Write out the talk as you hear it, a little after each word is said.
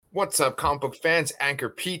What's up, comic book fans? Anchor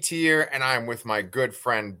Pete here, and I'm with my good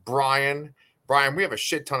friend Brian. Brian, we have a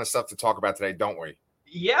shit ton of stuff to talk about today, don't we?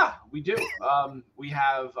 Yeah, we do. We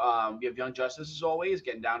have Young Justice as always,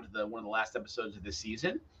 getting down to one of the last episodes of this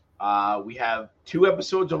season. We have 2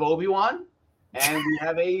 episodes of Obi-Wan, and we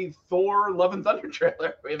have a Thor: Love and Thunder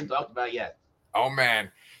trailer we haven't talked about yet. Oh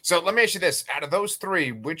man! So let me ask you this: out of those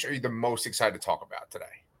three, which are you the most excited to talk about today?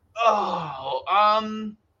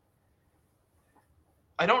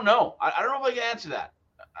 I don't know. I don't know if I can answer that.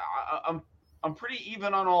 I'm pretty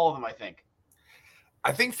even on all of them, I think.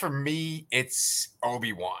 I think for me, it's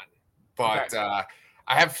Obi-Wan, but Okay.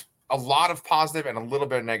 I have a lot of positive and a little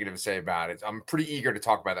bit of negative to say about it. I'm pretty eger to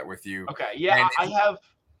talk about that with you. Okay. Yeah, I have.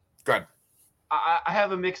 Good. I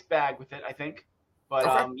have a mixed bag with it, I think. But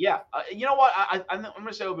Okay. yeah, you know what? I'm going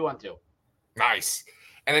to say Obi-Wan too. Nice.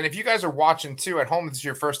 And then if you guys are watching too at home, this is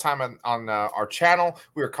your first time on our channel.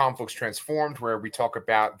 We are Comic Books Transformed, where we talk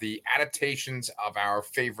about the adaptations of our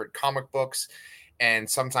favorite comic books. And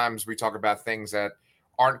sometimes we talk about things that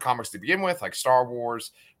aren't comics to begin with, like Star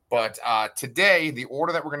Wars. But today, the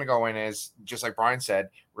order that we're going to go in is, just like Brian said,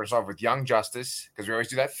 we're going to start with Young Justice, because we always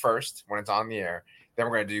do that first when it's on the air. Then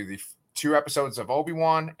we're going to do the 2 episodes of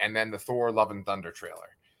Obi-Wan, and then the Thor: Love and Thunder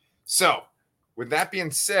trailer. So, with that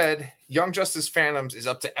being said, Young Justice Phantoms is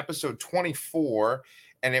up to episode 24,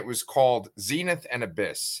 and it was called Zenith and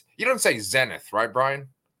Abyss. You don't say Zenith, right, Brian?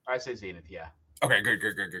 I say Zenith, yeah. Okay, good.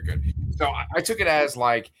 So I took it as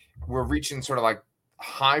like we're reaching sort of like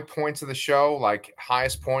high points of the show, like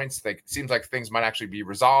highest points. Like seems like things might actually be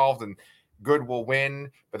resolved and good will win.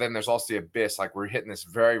 But then there's also the Abyss. Like we're hitting this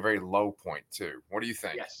very, very low point too. What do you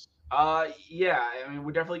think? Yes. Yeah. I mean,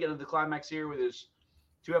 we're definitely getting to the climax here, where there's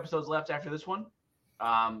 2 episodes left after this one.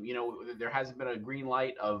 There hasn't been a green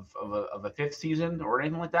light of a 5th season or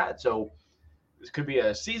anything like that. So this could be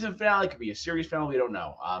a season finale, could be a series finale. We don't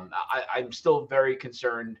know. I'm still very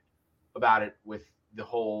concerned about it with the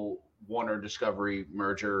whole Warner Discovery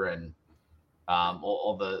merger and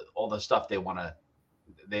all the stuff they want to.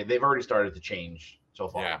 They've already started to change so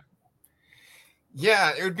far.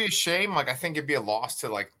 Yeah, it would be a shame. Like I think it'd be a loss to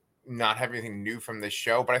like not have anything new from this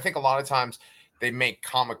show. But I think a lot of times they make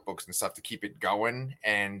comic books and stuff to keep it going.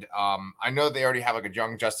 And I know they already have like a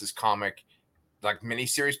Young Justice comic like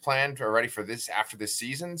miniseries planned already for this after this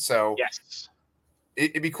season. So yes,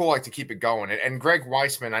 it'd be cool like to keep it going. And Greg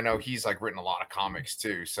Weisman, I know he's like written a lot of comics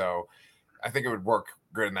too. So I think it would work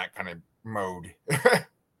good in that kind of mode.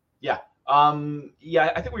 Yeah.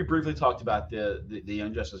 I think we briefly talked about the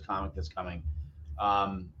Young Justice comic that's coming.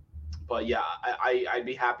 But yeah, I'd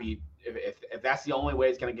be happy if that's the only way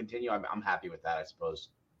it's going to continue. I'm happy with that, I suppose.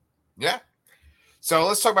 Yeah. So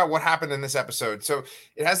let's talk about what happened in this episode. So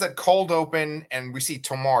it has that cold open, and we see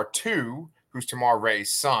Tomar 2, who's Tamar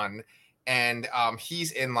Ray's son, and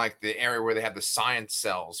he's in like the area where they have the science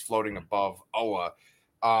cells floating above Oa,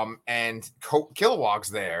 and Kilowog's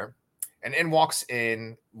there, and in walks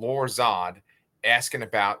in Lor Zod asking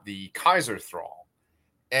about the Kaiser Thrall.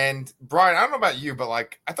 And Brian, I don't know about you, but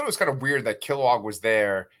like I thought it was kind of weird that Kilowog was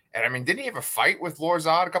there. And I mean, didn't he have a fight with Lor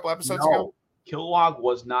Zod a couple episodes ago? Kilowog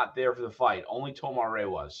was not there for the fight. Only Tomar Ray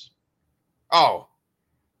was. Oh,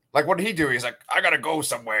 like what did he do? He's like, I gotta go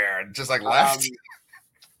somewhere, and just like left.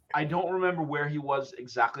 I don't remember where he was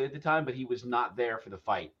exactly at the time, but he was not there for the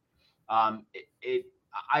fight. I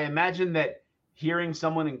imagine that hearing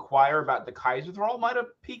someone inquire about the Kaiser Thrall might have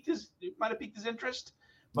piqued his interest,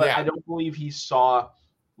 but yeah. I don't believe he saw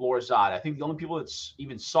Lor Zod. I think the only people that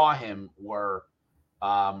even saw him were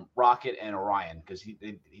Rocket and Orion, because he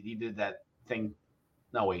did that thing.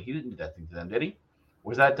 No, wait, he didn't do that thing to them, did he?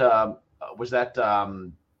 Was that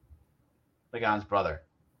Lagan's brother?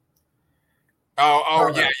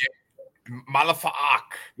 Oh, yeah.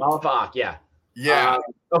 Malafak, yeah. Yeah.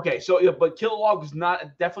 Okay, so yeah, but Kilowog was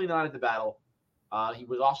definitely not at the battle. He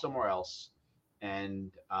was off somewhere else,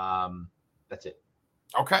 and that's it.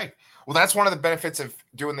 Okay. Well, that's one of the benefits of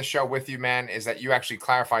doing the show with you, man, is that you actually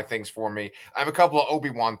clarify things for me. I have a couple of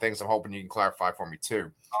Obi-Wan things I'm hoping you can clarify for me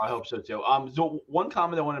too. I hope so too. So one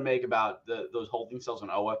comment I want to make about those holding cells on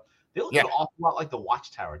Oa, they look an awful lot like the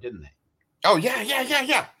Watchtower, didn't they? Oh yeah.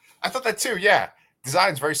 I thought that too. Yeah,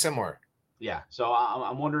 design's very similar. Yeah. So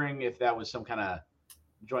I'm wondering if that was some kind of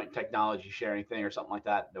joint technology sharing thing or something like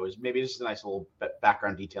that. There was maybe just a nice little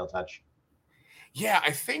background detail touch. Yeah,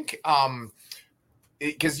 I think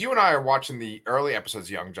because you and I are watching the early episodes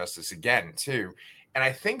of Young Justice again too, and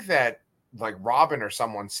I think that like Robin or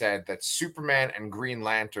someone said that Superman and Green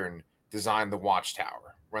Lantern designed the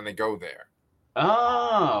Watchtower when they go there.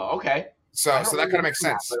 Oh, okay. So that kind of makes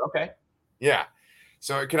sense. Okay. Yeah.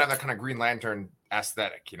 So it could have that kind of Green Lantern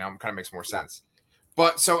aesthetic, kind of makes more sense.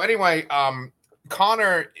 But so anyway,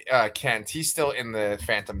 Connor Kent, he's still in the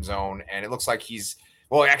Phantom Zone, and it looks like he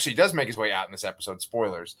actually does make his way out in this episode.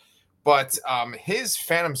 Spoilers. But his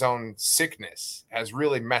Phantom Zone sickness has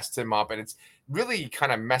really messed him up, and it's really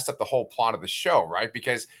kind of messed up the whole plot of the show, right?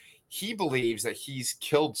 Because he believes that he's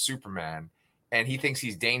killed Superman, and he thinks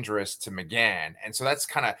he's dangerous to McGann, and so that's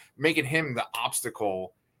kind of making him the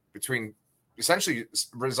obstacle between essentially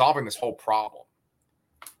resolving this whole problem.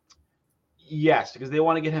 Yes, because they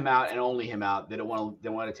want to get him out and only him out. They want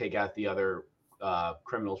to take out the other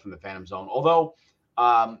criminals from the Phantom Zone. Although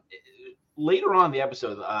later on in the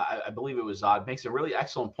episode, I believe it was Zod makes a really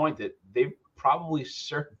excellent point that they've probably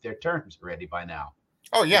served their terms already by now.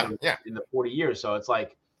 Oh yeah, in the 40 years. So it's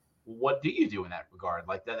like, what do you do in that regard?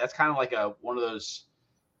 Like that's kind of like one of those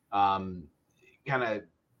kind of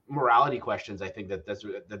morality questions. I think that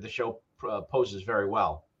the show poses very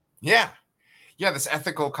well. Yeah, this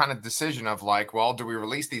ethical kind of decision of like, well, do we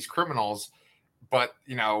release these criminals? But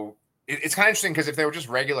it's kind of interesting because if they were just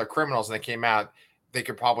regular criminals and they came out, they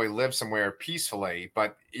could probably live somewhere peacefully.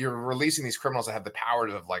 But you're releasing these criminals that have the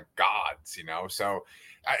powers of like gods, So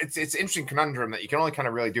it's an interesting conundrum that you can only kind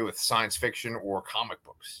of really do with science fiction or comic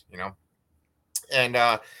books, And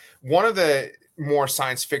one of the more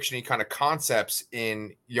science fiction-y kind of concepts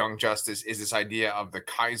in Young Justice is this idea of the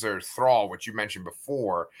Kaiser Thrall, which you mentioned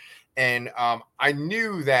before. And I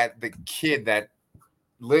knew that the kid that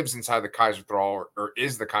lives inside the Kaiser Thrall or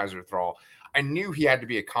is the Kaiser Thrall, I knew he had to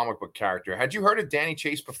be a comic book character. Had you heard of Danny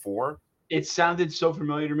Chase before? It sounded so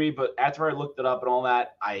familiar to me, but after I looked it up and all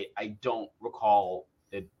that, I don't recall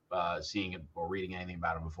it seeing it or reading anything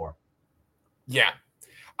about him before. Yeah.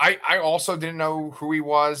 I also didn't know who he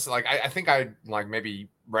was. Like, I think I like maybe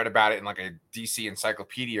read about it in like a DC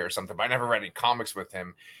encyclopedia or something, but I never read any comics with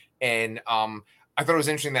him. And I thought it was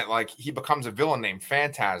interesting that like he becomes a villain named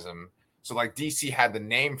Phantasm. So like DC had the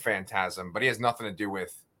name Phantasm, but he has nothing to do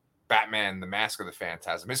with Batman, the Mask of the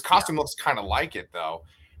Phantasm. His costume looks kind of like it though.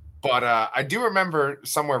 But I do remember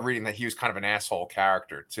somewhere reading that he was kind of an asshole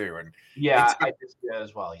character too. And yeah, I did see that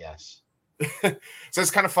as well. Yes. So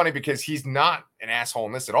it's kind of funny because he's not an asshole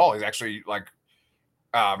in this at all. He's actually like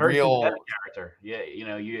Very real character. Yeah,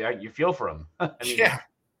 you feel for him. I mean,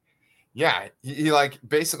 yeah. He like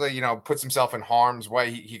basically puts himself in harm's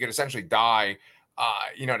way. He could essentially die,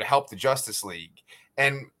 to help the Justice League.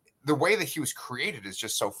 And the way that he was created is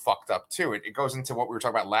just so fucked up too. It goes into what we were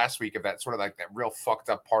talking about last week of that sort of like that real fucked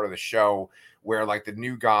up part of the show where like the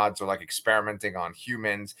new gods are like experimenting on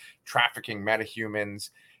humans, trafficking metahumans.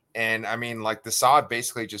 And I mean, like the Sod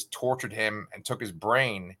basically just tortured him and took his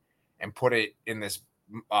brain and put it in this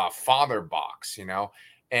father box,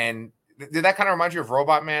 And did that kind of remind you of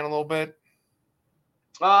Robot Man a little bit?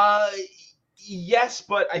 Yes,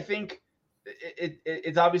 but I think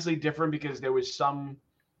it's obviously different because there was some,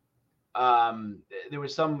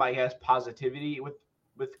 I guess, positivity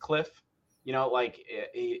with Cliff. Like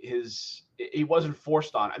he wasn't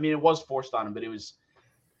forced on. I mean, it was forced on him, but it was.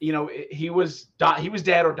 He was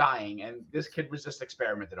dead or dying, and this kid was just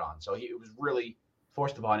experimented on. So it was really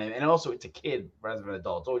forced upon him. And also, it's a kid rather than an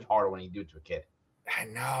adult. It's always harder when you do it to a kid. I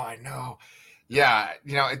know. Yeah,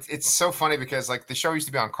 it's so funny because like the show used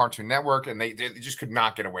to be on Cartoon Network, and they just could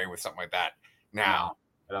not get away with something like that. Now,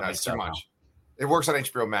 it's too much. It works on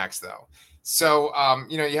HBO Max though. So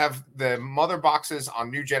you have the mother boxes on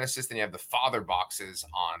New Genesis, then you have the father boxes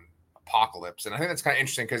on Apocalypse, and I think that's kind of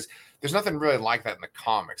interesting because there's nothing really like that in the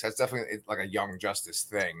comics. That's definitely like a Young Justice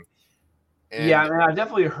thing. And yeah, I mean, I've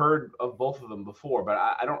definitely heard of both of them before, but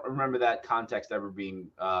I don't remember that context ever being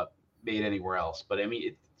made anywhere else. But I mean,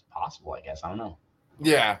 it's possible, I guess. I don't know.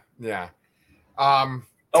 Yeah.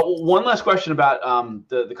 One last question about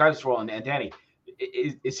the Kaiser Thrall and Danny.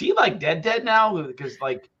 Is he like dead now? Because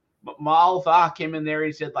like Malfa came in there,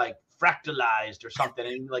 he said like fractalized or something,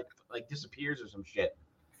 and he like disappears or some shit.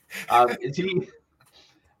 Is he?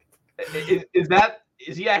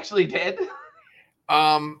 Is he actually dead?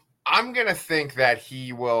 I'm gonna think that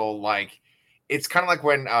he will like. It's kind of like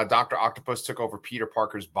when Dr. Octopus took over Peter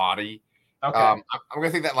Parker's body. Okay. I'm gonna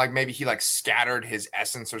think that like maybe he like scattered his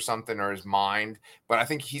essence or something or his mind, but I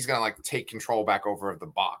think he's gonna like take control back over of the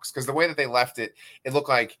box because the way that they left it, it looked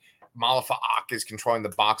like Malfa is controlling the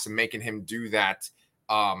box and making him do that,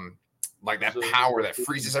 like that power that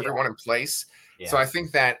freezes everyone in place. Yeah. So I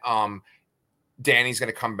think that Danny's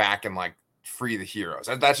gonna come back and like free the heroes.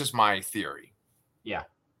 That's just my theory. Yeah.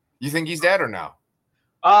 You think he's dead or no?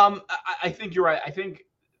 I think you're right. I think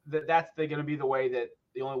that's going to be the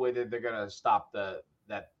only way that they're going to stop the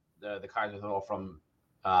Kaiser Thrall from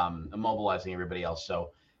immobilizing everybody else.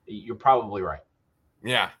 So you're probably right.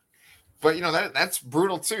 Yeah. But that's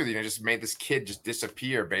brutal too. Just made this kid just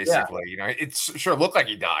disappear basically. Yeah. It sure looked like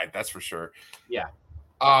he died. That's for sure. Yeah.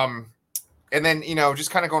 And then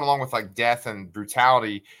just kind of going along with like death and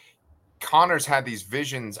brutality. Connor's had these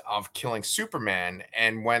visions of killing Superman,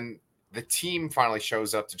 and when the team finally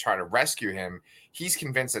shows up to try to rescue him, he's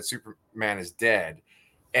convinced that Superman is dead.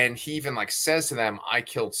 And he even like says to them, "I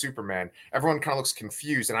killed Superman." Everyone kind of looks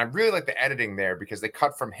confused, and I really like the editing there because they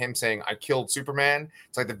cut from him saying, "I killed Superman."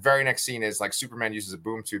 It's like the very next scene is like Superman uses a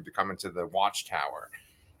boom tube to come into the watchtower.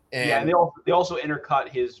 And they also intercut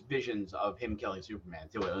his visions of him killing Superman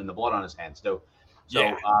too, and the blood on his hands.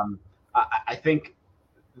 I think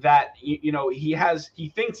that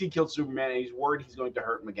he thinks he killed Superman, and he's worried he's going to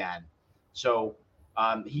hurt him again. So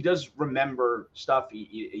he does remember stuff.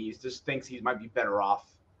 He just thinks he might be better off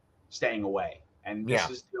staying away, and this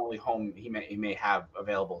is the only home he may have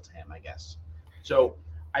available to him, I guess. So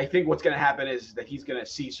I think what's going to happen is that he's going to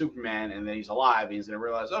see Superman, and then he's alive, and he's going to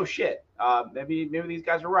realize, oh shit, maybe these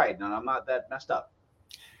guys are right, and I'm not that messed up.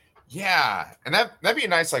 Yeah, and that'd be a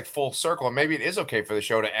nice like full circle, and maybe it is okay for the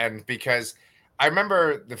show to end, because I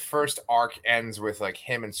remember the first arc ends with like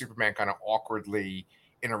him and Superman kind of awkwardly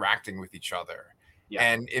interacting with each other. Yeah.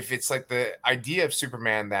 And if it's like the idea of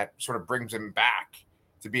Superman that sort of brings him back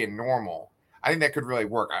to being normal, I think that could really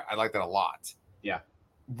work. I like that a lot. Yeah.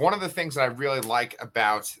 One of the things that I really like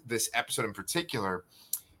about this episode in particular,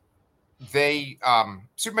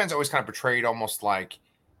 Superman's always kind of portrayed almost like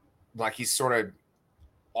he's sort of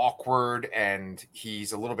awkward and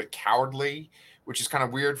he's a little bit cowardly, which is kind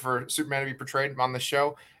of weird for Superman to be portrayed on the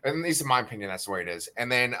show. And at least in my opinion, that's the way it is.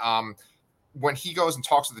 And then when he goes and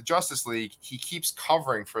talks to the Justice League, he keeps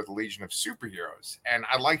covering for the Legion of Superheroes. And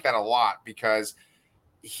I like that a lot because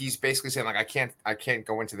he's basically saying like, I can't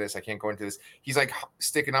go into this. I can't go into this. He's like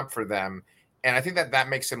sticking up for them. And I think that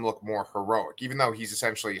makes him look more heroic, even though he's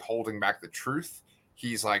essentially holding back the truth.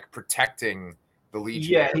 He's like protecting the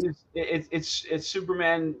Legion. Yeah. It's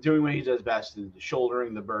Superman doing what he does best, and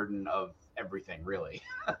shouldering the burden of everything, really.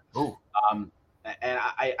 Ooh. And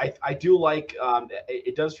I do like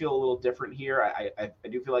it does feel a little different here. I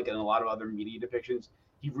do feel like in a lot of other media depictions,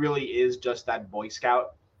 he really is just that Boy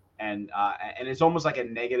Scout, and it's almost like a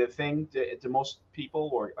negative thing to most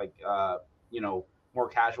people, or like more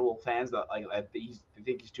casual fans that they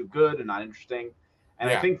think he's too good and not interesting. And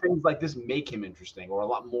I think things like this make him interesting, or a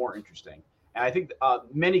lot more interesting. And I think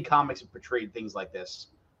many comics have portrayed things like this,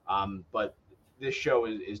 but this show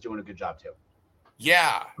is doing a good job too.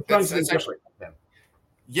 Yeah, that's actually.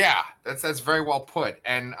 Yeah, that's very well put,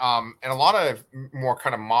 and a lot of more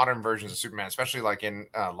kind of modern versions of Superman, especially like in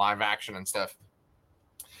live action and stuff,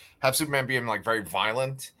 have Superman being like very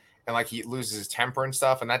violent and like he loses his temper and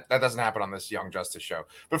stuff, and that doesn't happen on this Young Justice show.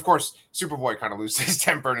 But of course, Superboy kind of loses his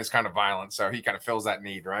temper and is kind of violent, so he kind of fills that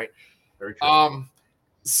need, right? Very true.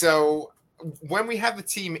 So when we have the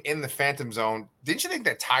team in the Phantom Zone, didn't you think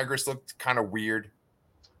that Tigress looked kind of weird?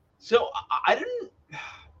 So I didn't.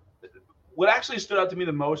 What actually stood out to me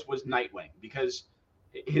the most was Nightwing, because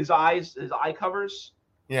his eye covers,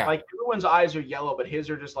 like everyone's eyes are yellow, but his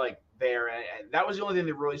are just like there, and that was the only thing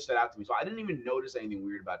that really stood out to me. So I didn't even notice anything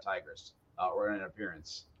weird about Tigress or an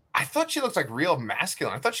appearance. I thought she looked like real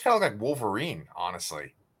masculine. I thought she kind of looked like Wolverine,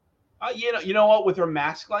 honestly. You know what? With her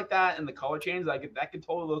mask like that and the color change, that could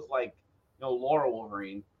totally look like Laura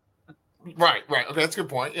Wolverine. Right. Okay, that's a good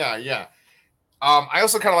point. Yeah. I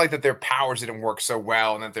also kind of like that their powers didn't work so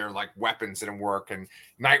well, and that their like weapons didn't work. And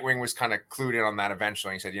Nightwing was kind of clued in on that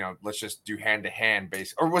eventually. He said, let's just do hand-to-hand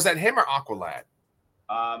base. Or was that him or Aqualad?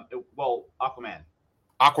 Aquaman.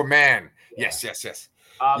 Aquaman. Yeah. Yes.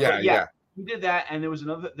 Yeah. He did that, and there was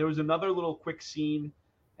another little quick scene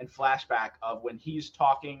and flashback of when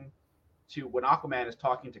Aquaman is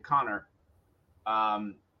talking to Connor.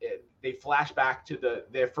 They flash back to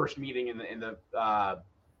their first meeting in the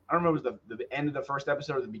I don't remember if it was the end of the first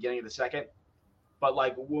episode or the beginning of the second, but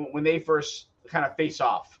like when they first kind of face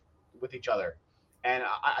off with each other, and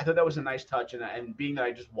I thought that was a nice touch, and being that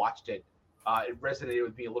I just watched it, it resonated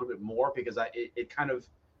with me a little bit more, because it kind of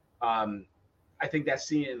I think that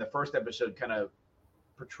scene in the first episode kind of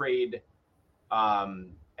portrayed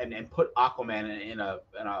and put Aquaman in a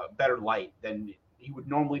better light than he would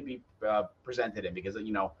normally be presented in, because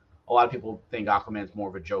a lot of people think Aquaman's more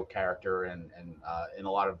of a joke character, and in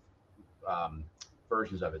a lot of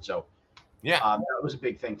versions of it. So that was a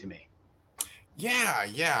big thing to me.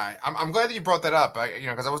 Yeah. I'm glad that you brought that up.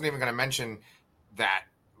 Because I wasn't even going to mention that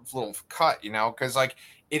little cut. Because like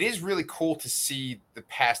it is really cool to see the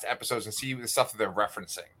past episodes and see the stuff that they're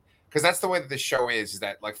referencing. Because that's the way that this show is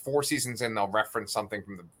that like 4 seasons in, they'll reference something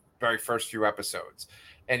from the very first few episodes,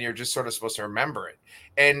 and you're just sort of supposed to remember it.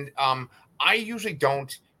 And I usually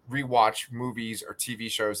don't rewatch movies or TV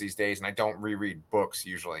shows these days, and I don't reread books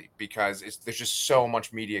usually because there's just so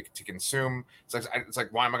much media to consume. It's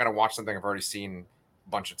like why am I going to watch something I've already seen a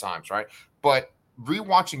bunch of times, right? But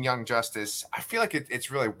rewatching Young Justice, I feel like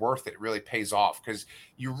it's really worth it. It really pays off because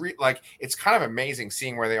like it's kind of amazing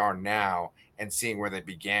seeing where they are now and seeing where they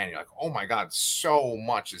began. You're like, oh my god, so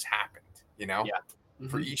much has happened, Yeah.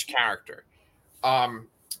 for each character. And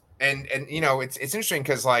it's interesting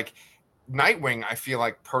because like Nightwing, I feel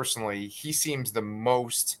like personally, he seems the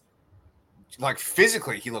most like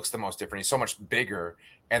physically he looks the most different. He's so much bigger,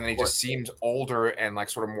 and then he just seems older and like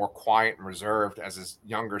sort of more quiet and reserved as his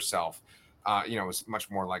younger self. Was much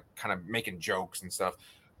more like kind of making jokes and stuff.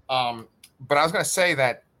 But I was gonna say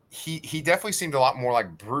that he definitely seemed a lot more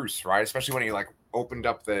like Bruce, right? Especially when he like opened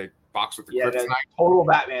up the box with the kryptonite. Total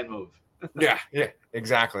Batman move. yeah,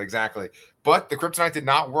 exactly. But the kryptonite did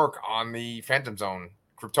not work on the Phantom Zone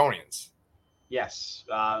Kryptonians. Yes,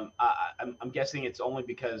 I'm guessing it's only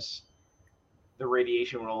because the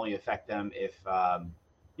radiation would only affect them if,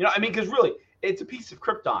 because really it's a piece of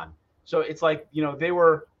Krypton. So it's like, they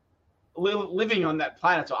were living on that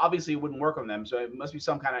planet, so obviously it wouldn't work on them. So it must be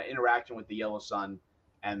some kind of interaction with the yellow sun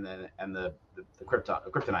and the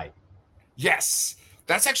kryptonite. Yes.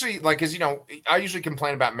 That's actually like, because, I usually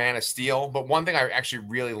complain about Man of Steel, but one thing I actually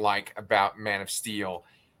really like about Man of Steel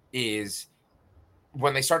is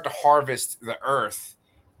when they start to harvest the Earth,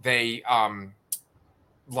 they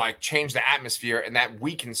like change the atmosphere, and that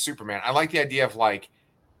weakens Superman. I like the idea of like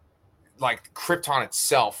Krypton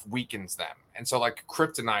itself weakens them, and so like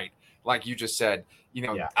kryptonite, like you just said,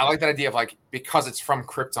 I like that idea of like because it's from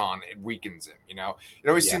Krypton, it weakens him. It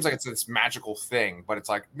always seems like it's this magical thing, but it's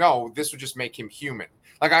like no, this would just make him human.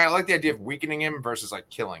 Like I like the idea of weakening him versus like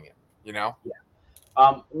killing him. Yeah.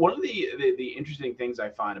 One of the interesting things I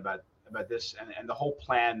find about this and the whole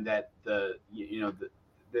plan that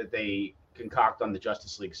that they concoct on the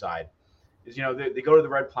Justice League side is, they go to the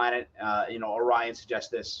Red Planet. Orion suggests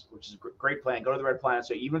this, which is a great plan. Go to the Red Planet.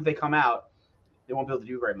 So even if they come out, they won't be able to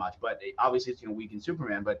do very much. But obviously, it's going to weaken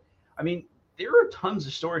Superman. But I mean, there are tons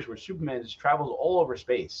of stories where Superman just travels all over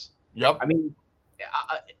space. Yep. I mean,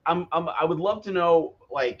 I would love to know,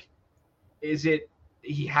 like, is it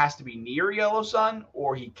he has to be near yellow sun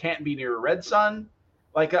or he can't be near a red sun?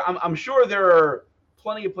 Like, I'm sure there are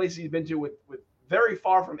plenty of places he's been to with very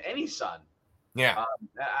far from any sun. Yeah.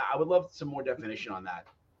 I would love some more definition on that.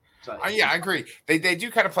 So, yeah, I agree. They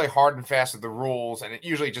do kind of play hard and fast with the rules, and it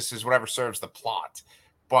usually just is whatever serves the plot.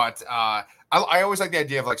 But I always like the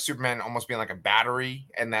idea of like Superman almost being like a battery,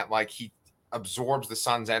 and that like he absorbs the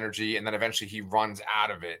sun's energy, and then eventually he runs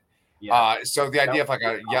out of it. Yeah. So the idea of like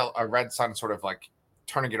a red sun sort of like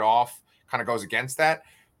turning it off kind of goes against that.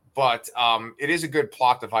 But it is a good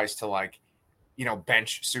plot device to like,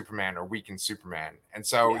 bench Superman or weaken Superman. And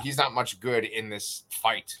so he's not much good in this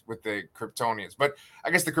fight with the Kryptonians. But I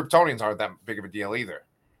guess the Kryptonians aren't that big of a deal either.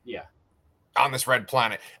 Yeah. On this red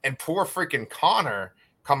planet. And poor freaking Connor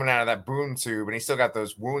coming out of that boom tube, and he still got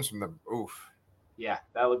those wounds from the oof. Yeah,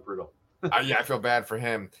 that looked brutal. I feel bad for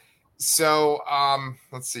him. So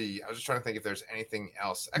let's see. I was just trying to think if there's anything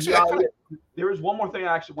else. Actually, there is one more thing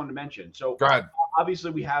I actually wanted to mention. So go ahead.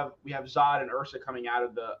 Obviously, we have Zod and Ursa coming out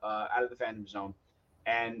of the Phantom Zone,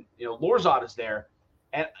 and Lor-Zod is there.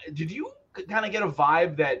 And did you kind of get a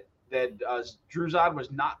vibe that Dru-Zod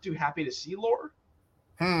was not too happy to see Lor?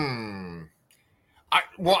 I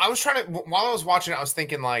was trying to, while I was watching it, I was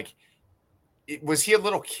thinking like, was he a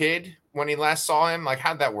little kid when he last saw him? Like,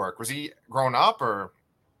 how'd that work? Was he grown up or?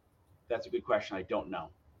 That's a good question. I don't know.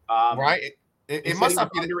 Right. It must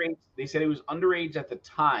not be underage. They said he was underage at the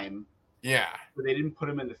time. Yeah. But they didn't put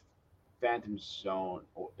him in the Phantom Zone.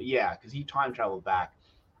 Because he time traveled back.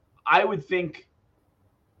 I would think.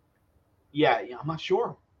 Yeah, I'm not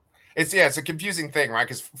sure. It's a confusing thing, right?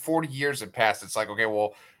 Because 40 years have passed. It's like, okay,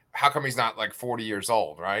 well, how come he's not like 40 years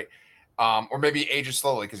old, right? Or maybe he ages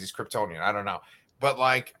slowly because he's Kryptonian. I don't know. But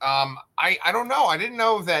like, I don't know. I didn't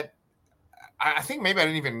know that. I think maybe I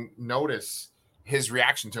didn't even notice his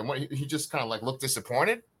reaction to him. He just kind of like looked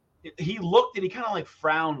disappointed. He looked and he kind of like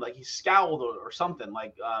frowned, like he scowled or something.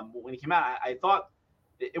 Like when he came out, I thought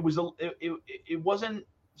it wasn't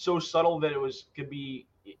so subtle that it could be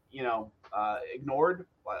ignored.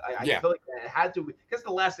 I feel like it had to, because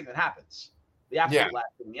the last thing that happens, the absolute last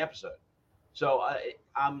thing in the episode. So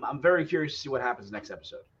I'm very curious to see what happens next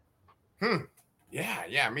episode.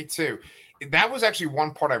 Yeah, me too. That was actually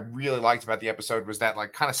one part I really liked about the episode, was that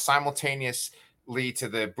like kind of simultaneously to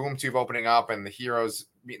the boom tube opening up and the heroes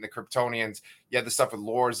meeting the Kryptonians, you had the stuff with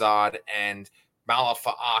Lor-Zod and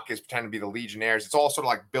Malafa'ak is pretending to be the Legionnaires. It's all sort of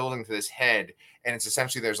like building to this head, and it's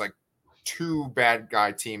essentially there's like two bad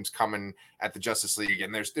guy teams coming at the Justice League,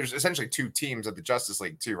 and there's essentially two teams at the Justice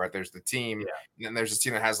League too, right? There's the team, and there's this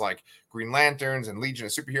team that has like Green Lanterns and Legion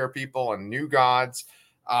of Superhero people and New Gods.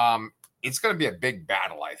 It's going to be a big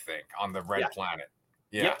battle, I think, on the Red Planet.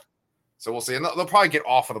 Yeah. So we'll see, and they'll probably get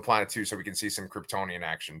off of the planet too, so we can see some Kryptonian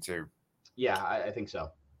action too. Yeah, I think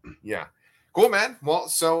so. Yeah, cool, man. Well,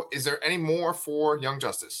 so is there any more for Young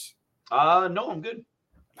Justice? No, I'm good.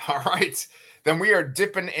 All right. Then we are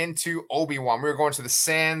dipping into Obi-Wan. We're going to the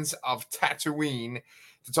sands of Tatooine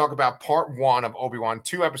to talk about part 1 of Obi-Wan.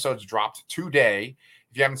 2 episodes dropped today.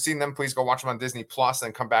 If you haven't seen them, please go watch them on Disney Plus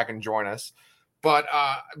and come back and join us. But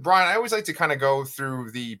Brian, I always like to kind of go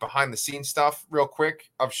through the behind-the-scenes stuff real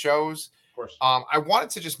quick of shows. Of course. I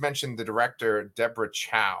wanted to just mention the director, Deborah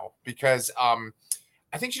Chow, because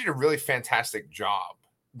I think she did a really fantastic job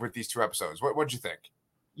with these 2 episodes. What did you think?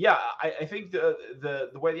 Yeah, I think the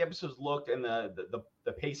way the episodes looked and the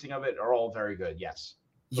pacing of it are all very good. Yes.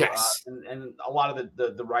 Yes. And a lot of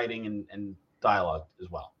the writing and dialogue as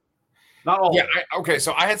well. Not all. Yeah. Okay.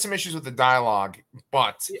 So I had some issues with the dialogue,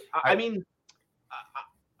 but I mean,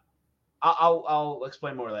 I'll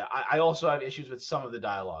explain more later. I also have issues with some of the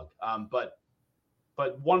dialogue. But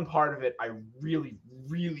one part of it I really,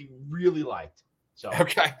 really, really liked. So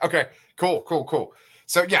okay. Cool.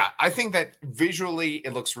 So yeah, I think that visually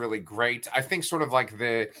it looks really great. I think sort of like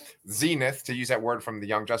the zenith, to use that word from the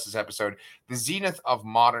Young Justice episode, the zenith of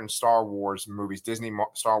modern Star Wars movies, Disney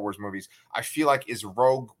Star Wars movies, I feel like is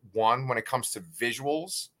Rogue One when it comes to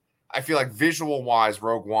visuals. I feel like visual wise,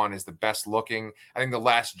 Rogue One is the best looking. I think The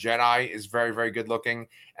Last Jedi is very, very good looking.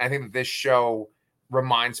 And I think that this show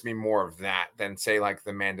reminds me more of that than say like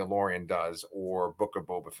The Mandalorian does or Book of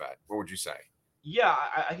Boba Fett. What would you say? Yeah,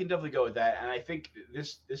 I can definitely go with that. And I think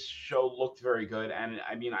this show looked very good. And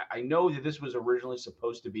I mean, I know that this was originally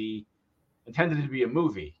supposed to be intended to be a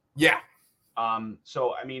movie. Yeah.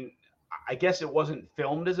 So, I mean, I guess it wasn't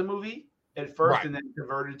filmed as a movie at first and then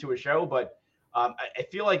converted to a show. But I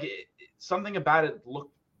feel like something about it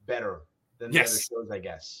looked better than the other shows, I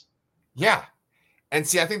guess. Yeah. And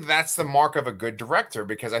see, I think that's the mark of a good director,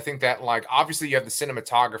 because I think that, like, obviously you have the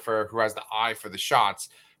cinematographer who has the eye for the shots,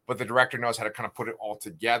 but the director knows how to kind of put it all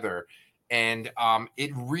together. And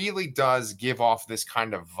it really does give off this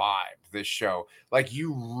kind of vibe, this show. Like,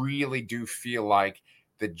 you really do feel like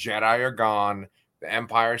the Jedi are gone, the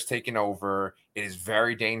Empire is taking over. It is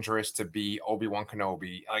very dangerous to be Obi-Wan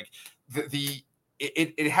Kenobi. Like,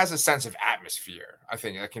 it has a sense of atmosphere. I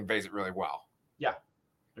think that conveys it really well. Yeah.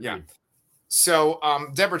 Agreed. Yeah. So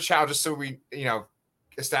Deborah Chow, just so we,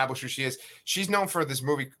 establish who she is. She's known for this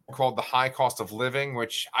movie called The High Cost of Living,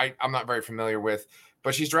 which I'm not very familiar with,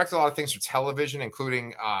 but she's directed a lot of things for television,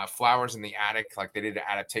 including Flowers in the Attic. Like, they did an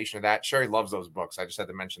adaptation of that. Sherry loves those books. I just had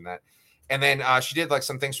to mention that. And then she did like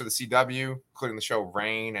some things for the CW, including the show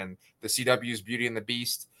Rain and the CW's Beauty and the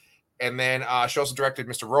Beast. And then she also directed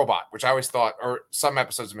Mr. Robot, which I always thought, or some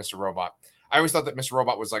episodes of Mr. Robot. I always thought that Mr.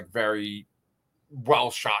 Robot was like very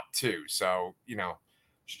well shot too. So,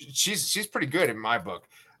 she's pretty good in my book.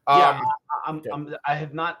 I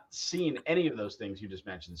have not seen any of those things you just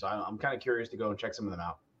mentioned, so I'm kind of curious to go and check some of them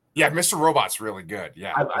out. Yeah, Mr. Robot's really good.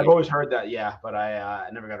 Yeah, I've always heard that. Yeah, but I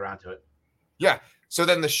never got around to it. Yeah. So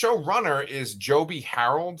then the showrunner is Joby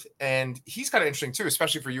Harold, and he's kind of interesting too,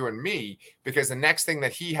 especially for you and me, because the next thing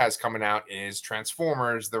that he has coming out is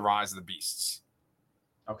Transformers: The Rise of the Beasts.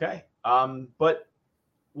 Okay. But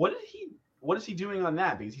what is he doing on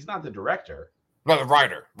that? Because he's not the director. No, the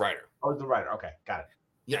writer. Oh, the writer. Okay, got it.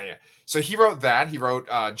 Yeah. So he wrote that. He wrote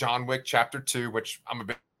John Wick Chapter 2, which I'm a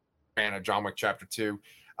big fan of John Wick Chapter 2.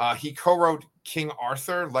 He co-wrote King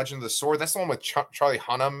Arthur, Legend of the Sword. That's the one with Charlie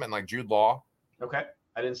Hunnam and like Jude Law. Okay,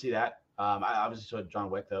 I didn't see that. I obviously saw John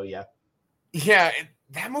Wick though. Yeah. Yeah,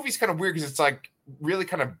 that movie's kind of weird because it's like really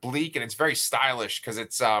kind of bleak and it's very stylish because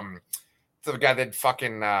it's the guy that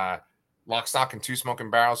fucking Lock, Stock, and Two Smoking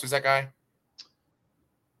Barrels. Who's that guy?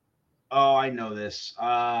 Oh, I know this.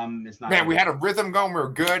 It's not. Man, we had a rhythm going. We were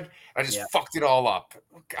good. I just fucked it all up.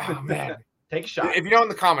 Oh, man. Take a shot. If you know in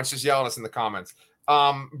the comments, just yell at us in the comments.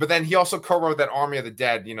 But then he also co-wrote that Army of the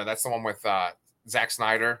Dead. That's the one with Zack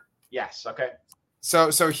Snyder. Yes. Okay.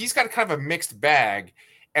 So he's got kind of a mixed bag.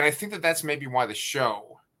 And I think that that's maybe why the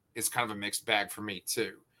show is kind of a mixed bag for me,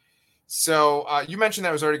 too. So you mentioned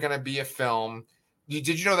there was already going to be a film. Did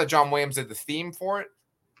you know that John Williams did the theme for it?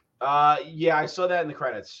 Yeah, I saw that in the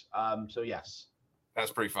credits. So yes,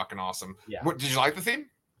 that's pretty fucking awesome. Yeah. Did you like the theme?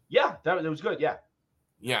 Yeah, that was good. Yeah.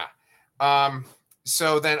 Yeah.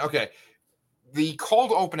 So then, okay, the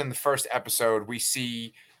cold open in the first episode, we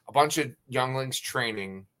see a bunch of younglings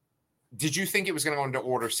training. Did you think it was going to go into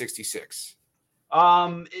Order 66?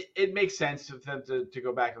 It makes sense for them to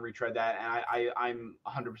go back and retread that, and I'm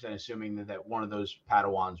 100% assuming that one of those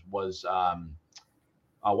Padawans was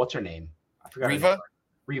what's her name? I forgot her name.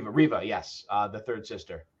 Reva. Reva, yes, the third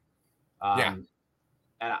sister. Yeah.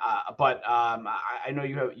 And but I know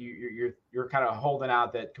you're kind of holding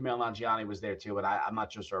out that Kumail Nanjiani was there too, but I'm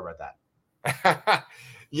not so sure about that.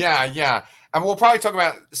 yeah. And we'll probably talk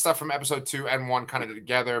about stuff from episode 2 and 1 kind of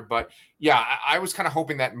together. But yeah, I was kind of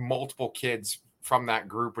hoping that multiple kids from that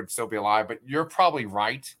group would still be alive. But you're probably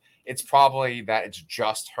right. It's probably that it's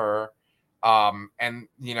just her. And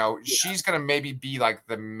she's gonna maybe be like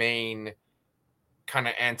the main kind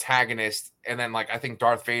of antagonist, and then like I think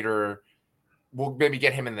Darth Vader will maybe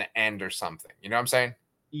get him in the end or something. You know what I'm saying?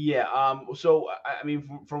 Yeah. So I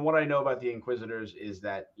mean, from what I know about the Inquisitors is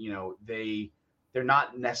that they're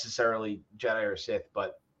not necessarily Jedi or Sith,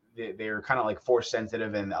 but they're kind of like Force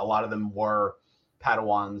sensitive, and a lot of them were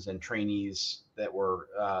Padawans and trainees that were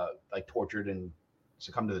like tortured and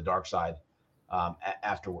succumbed to the dark side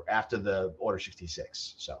after the Order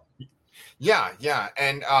 66. So. Yeah.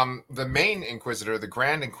 And the main Inquisitor, the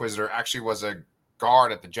Grand Inquisitor, actually was a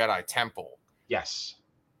guard at the Jedi Temple. Yes.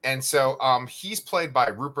 And so he's played by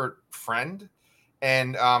Rupert Friend.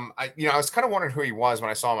 And I was kind of wondering who he was when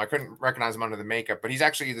I saw him. I couldn't recognize him under the makeup, but he's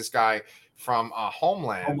actually this guy from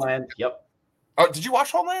Homeland. Homeland, yep. Oh, did you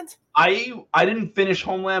watch Homeland? I didn't finish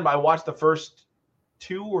Homeland, but I watched the first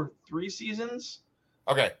 2 or 3 seasons.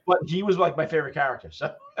 Okay. But he was like my favorite character.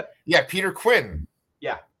 So yeah, Peter Quinn.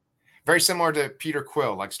 Yeah. Very similar to Peter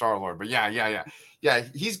Quill, like Star-Lord. But yeah,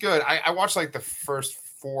 he's good. I watched like the first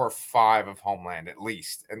 4 or 5 of Homeland at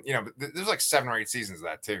least. And, there's like 7 or 8 seasons of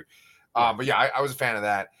that too. But yeah, I was a fan of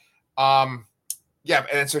that. Yeah,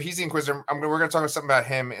 and so he's the Inquisitor. We're going to talk about something about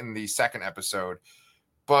him in the second episode.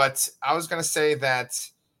 But I was going to say that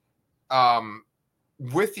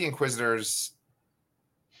with the Inquisitors,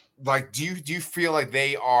 like, do you feel like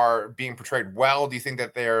they are being portrayed well? Do you think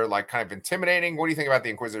that they're like kind of intimidating? What do you think about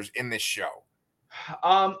the Inquisitors in this show?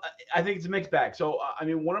 I think it's a mixed bag. So, I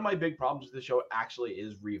mean, one of my big problems with the show actually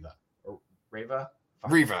is Reva.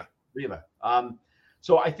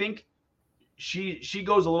 So I think she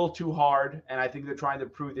goes a little too hard, and I think they're trying to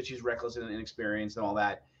prove that she's reckless and inexperienced and all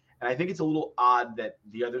that. And I think it's a little odd that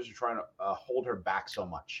the others are trying to hold her back so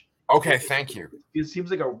much. Okay, thank you. It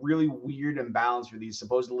seems like a really weird imbalance for these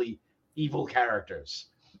supposedly evil characters.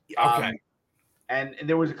 Okay. And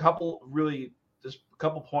there was a couple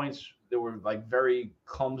points that were like very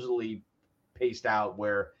clumsily paced out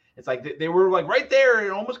where it's like they were like right there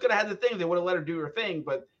and almost could have had the thing. They would have let her do her thing,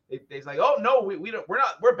 but they're like, oh no,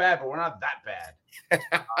 we're bad, but we're not that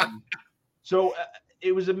bad. So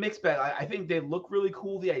it was a mixed bag. I think they look really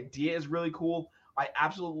cool. The idea is really cool. I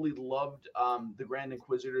absolutely loved the Grand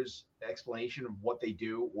Inquisitor's explanation of what they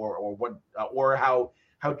do, or how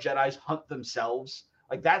Jedi's hunt themselves.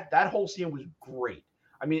 Like that whole scene was great.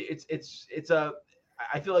 I mean,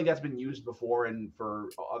 I feel like that's been used before, and for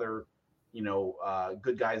other,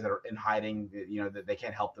 good guys that are in hiding, that they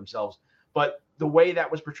can't help themselves. But the way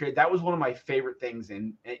that was portrayed, that was one of my favorite things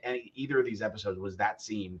in either of these episodes was that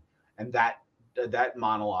scene and that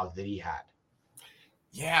monologue that he had.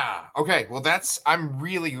 Yeah. Okay. Well, I'm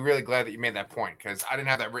really, really glad that you made that point, because I didn't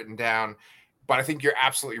have that written down, but I think you're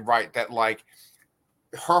absolutely right that like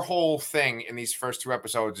her whole thing in these first 2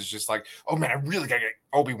 episodes is just like, oh man, I really gotta get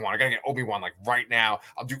Obi-Wan. I gotta get Obi-Wan like right now.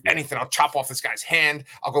 I'll do anything. I'll chop off this guy's hand.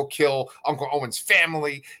 I'll go kill Uncle Owen's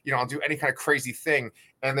family. I'll do any kind of crazy thing.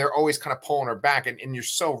 And they're always kind of pulling her back. And you're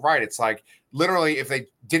so right. It's like literally if they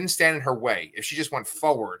didn't stand in her way, if she just went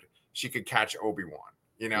forward, she could catch Obi-Wan,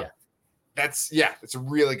 Yeah. That's a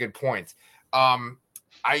really good point.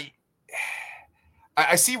 I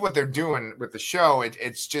see what they're doing with the show.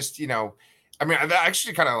 It's just, I mean, that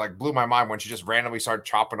actually kind of like blew my mind when she just randomly started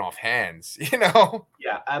chopping off hands,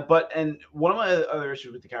 Yeah. And one of my other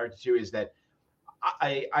issues with the character too is that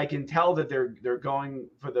I can tell that they're going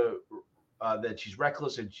for that she's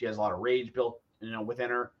reckless and she has a lot of rage built, within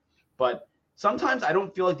her. But sometimes I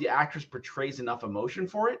don't feel like the actress portrays enough emotion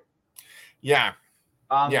for it. Yeah.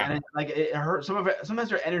 And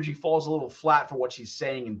sometimes her energy falls a little flat for what she's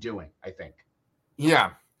saying and doing, I think.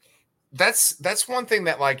 Yeah. That's one thing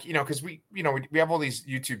that, like, because we have all these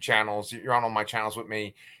YouTube channels. You're on all my channels with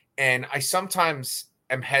me, and I sometimes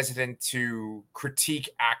am hesitant to critique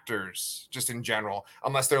actors just in general,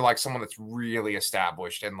 unless they're like someone that's really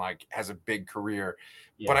established and like has a big career.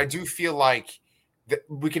 Yeah. But I do feel like that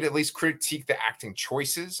we could at least critique the acting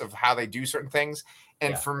choices of how they do certain things.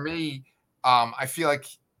 And for me, I feel like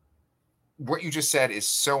what you just said is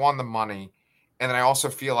so on the money. And then I also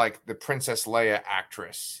feel like the Princess Leia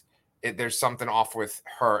actress, there's something off with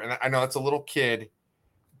her. And I know it's a little kid,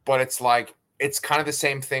 but it's like it's kind of the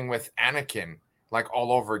same thing with Anakin, like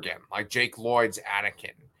all over again, like Jake Lloyd's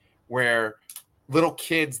Anakin, where little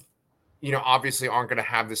kids, obviously aren't going to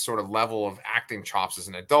have this sort of level of acting chops as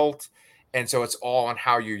an adult. And so it's all on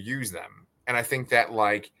how you use them. And I think that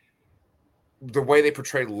like the way they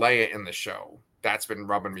portrayed Leia in the show, that's been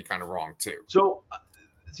rubbing me kind of wrong too. So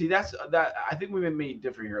see, that's that. I think we may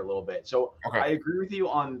differ here a little bit. So Okay. I agree with you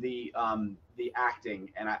on the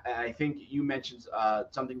acting, and I think you mentioned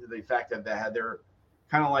something to the effect that they're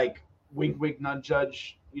kind of like wink, wink, nudge,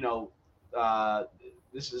 judge.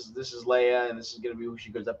 This is Leia, and this is going to be who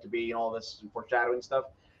she goes up to be, and all this foreshadowing stuff.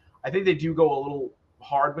 I think they do go a little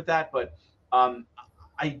hard with that, but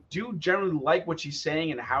I do generally like what she's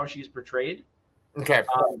saying and how she's portrayed. Okay.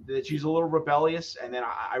 That she's a little rebellious, and then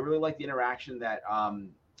I really like the interaction that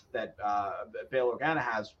Bail Organa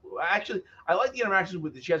has. Actually, I like the interactions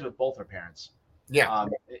that she has with both her parents. Yeah.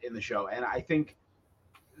 In the show, and I think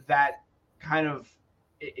that kind of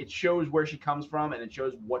it shows where she comes from, and it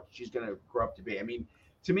shows what she's going to grow up to be. I mean,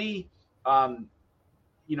 to me,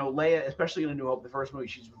 Leia, especially in A New Hope, the first movie,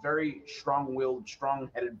 she's a very strong-willed,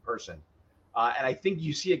 strong-headed person, and I think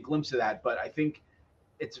you see a glimpse of that. But I think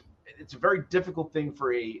it's a very difficult thing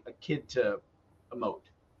for a kid to emote.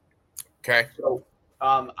 Okay. So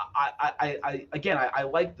I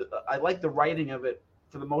like the writing of it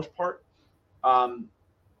for the most part,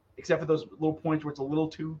 except for those little points where it's a little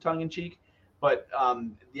too tongue in cheek. But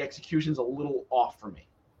the execution's a little off for me.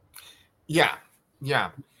 Yeah.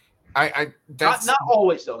 That's not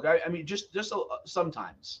always though. I mean, just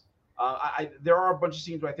sometimes. There are a bunch of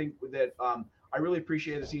scenes where I think that I really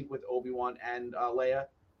appreciate the scenes with Obi-Wan and Leia.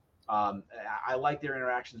 I like their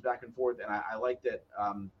interactions back and forth, and I like that.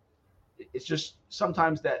 It's just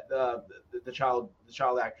sometimes that the child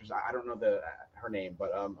actress, I don't know her name,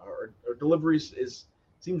 but her deliveries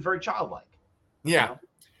seems very childlike. Yeah.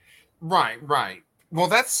 Right. Well,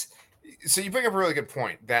 so you bring up a really good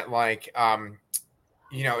point that like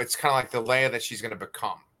it's kind of like the Leia that she's going to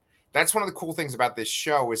become. That's one of the cool things about this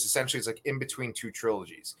show is essentially it's like in between two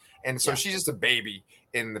trilogies. And so she's just a baby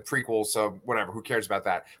in the prequel, so whatever, who cares about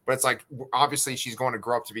that? But it's like obviously she's going to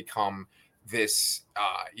grow up to become this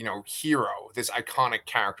hero, this iconic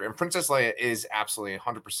character. And Princess Leia is absolutely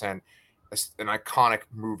 100% an iconic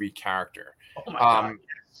movie character. Oh my God.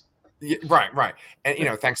 Yeah, right.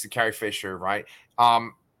 And thanks to Carrie Fisher, right?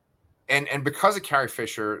 And because of Carrie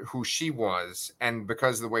Fisher, who she was, and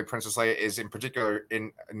because of the way Princess Leia is in particular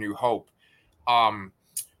in A New Hope,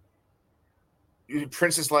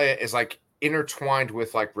 Princess Leia is like intertwined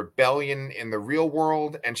with like rebellion in the real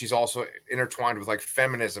world, and she's also intertwined with like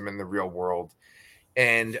feminism in the real world.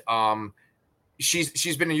 And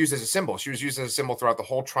she's been used as a symbol. She was used as a symbol throughout the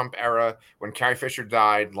whole Trump era. When Carrie Fisher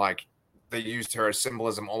died, like they used her as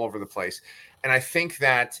symbolism all over the place. And I think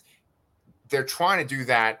that they're trying to do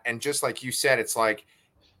that. And just like you said, it's like,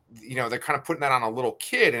 they're kind of putting that on a little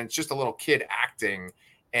kid, and it's just a little kid acting.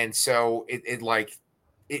 And so it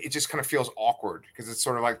just kind of feels awkward because it's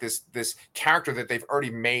sort of like this character that they've already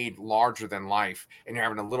made larger than life, and you're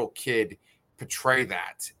having a little kid portray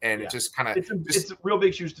that. And it just kind of, it's real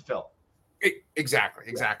big shoes to fill.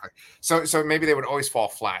 Exactly. So maybe they would always fall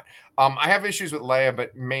flat. I have issues with Leia,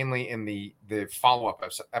 but mainly in the follow-up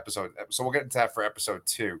episode. So we'll get into that for episode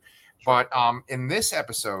 2. Sure. But in this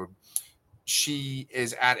episode, she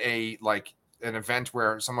is at an event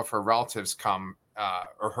where some of her relatives come,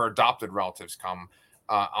 or her adopted relatives come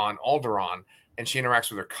on Alderaan, and she interacts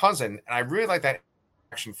with her cousin. And I really like that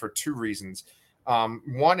interaction for 2 reasons.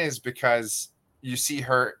 One is because you see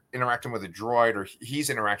her interacting with a droid, or he's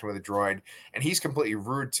interacting with a droid, and he's completely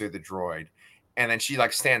rude to the droid. And then she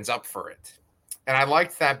like stands up for it. And I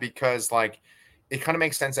liked that because like, it kind of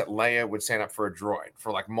makes sense that Leia would stand up for a droid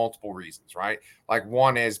for like multiple reasons, right? Like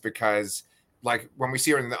one is because like when we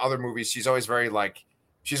see her in the other movies, she's always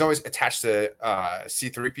attached to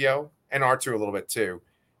C-3PO and R2 a little bit too,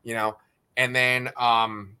 and then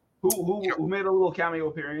who made a little cameo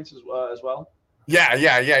appearance as well. Yeah.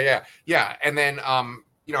 And then,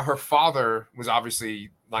 her father was obviously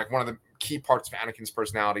like one of the key parts of Anakin's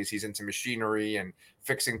personalities. He's into machinery and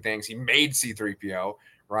fixing things. He made C-3PO,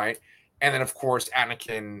 right? And then, of course,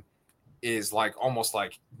 Anakin is like almost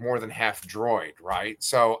like more than half droid, right?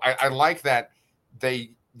 So I like that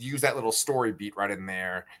they use that little story beat right in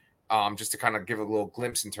there, just to kind of give a little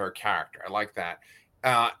glimpse into her character. I like that.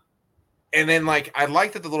 And then, like, I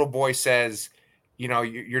like that the little boy says,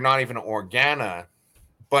 you're not even an Organa,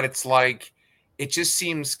 but it's like, it just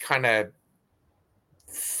seems kind of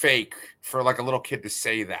fake for like a little kid to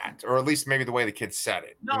say that, or at least maybe the way the kid said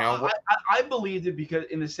it. No, You know, I believed it because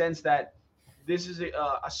in the sense that this is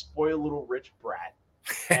a spoiled little rich brat,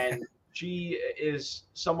 and she is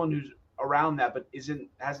someone who's around that, but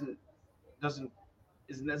doesn't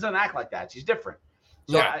act like that. She's different.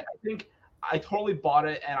 So yeah. I think I totally bought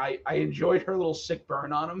it, and I enjoyed her little sick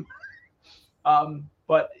burn on him.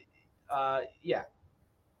 But yeah.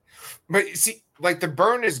 But see, like the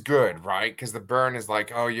burn is good, right? Because the burn is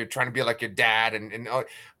like, oh, you're trying to be like your dad,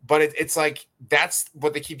 but it's like that's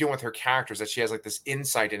what they keep doing with her characters, that she has like this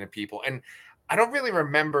insight into people. And I don't really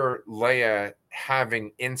remember Leia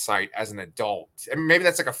having insight as an adult. I mean, maybe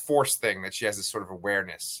that's like a Force thing, that she has this sort of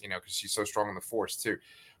awareness, because she's so strong in the Force too.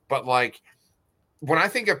 But like when I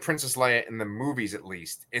think of Princess Leia in the movies, at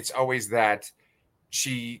least, it's always that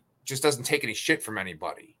she just doesn't take any shit from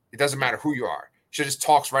anybody. It doesn't matter who you are. She just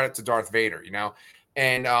talks right up to Darth Vader,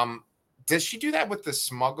 And does she do that with the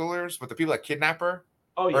smugglers, with the people that kidnap her?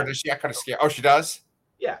 Oh yeah. Or does she act kind of scared? Oh, she does?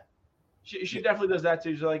 Yeah. She definitely does that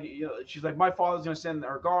too. She's like, my father's gonna send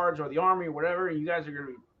our guards or the army or whatever, and you guys are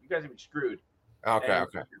gonna be screwed. Okay, and,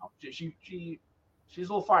 okay. She's a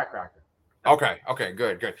little firecracker. Okay,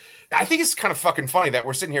 good. I think it's kind of fucking funny that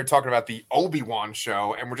we're sitting here talking about the Obi-Wan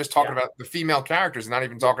show, and we're just talking about the female characters, and not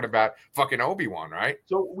even talking about fucking Obi-Wan, right?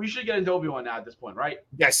 So we should get into Obi-Wan now at this point, right?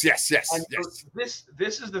 Yes. And yes.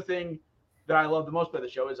 This is the thing that I love the most about the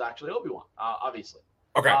show, is actually Obi-Wan, obviously.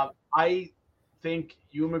 Okay. I think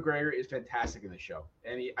Ewan McGregor is fantastic in the show,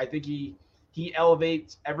 and I think he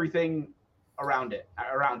elevates everything around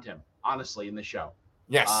him, honestly, in the show.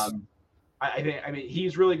 Yes. I mean,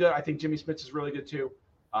 he's really good. I think Jimmy Smits is really good too.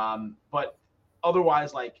 But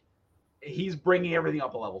otherwise, like, he's bringing everything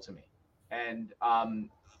up a level to me, and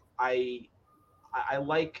I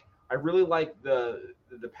really like the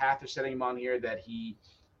path they're setting him on here. That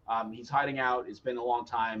he's hiding out. It's been a long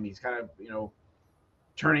time. He's kind of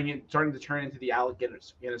starting to turn into the Alec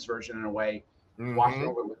Guinness version in a way, watching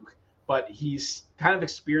over Luke. But he's kind of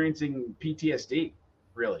experiencing PTSD,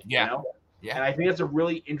 really. Yeah. Yeah. And I think that's a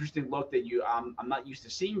really interesting look that I'm not used to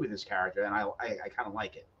seeing with this character, and I kind of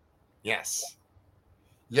like it. Yes.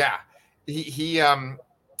 Yeah. He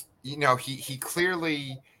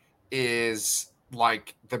clearly is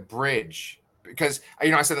like the bridge, because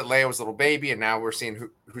I said that Leia was a little baby, and now we're seeing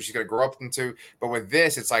who she's going to grow up into. But with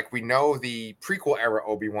this, it's like we know the prequel era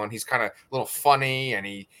Obi-Wan. He's kind of a little funny, and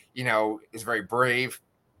he is very brave.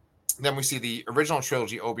 Then we see the original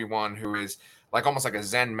trilogy Obi-Wan, who is like almost like a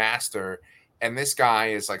Zen master, and this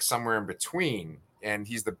guy is like somewhere in between, and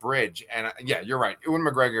he's the bridge. And yeah, you're right. Ewan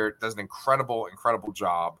McGregor does an incredible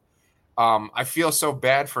job. I feel so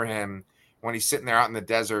bad for him when he's sitting there out in the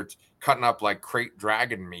desert cutting up like crate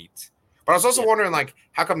dragon meat. But I was also wondering, like,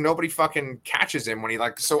 how come nobody fucking catches him when he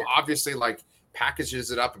like so obviously like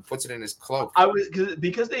packages it up and puts it in his cloak?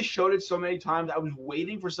 Because they showed it so many times. I was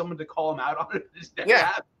waiting for someone to call him out on it.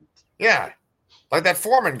 Yeah. Like that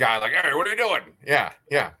foreman guy, like, hey, what are you doing? Yeah.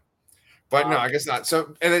 But no, I guess not.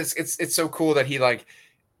 So, and it's so cool that he like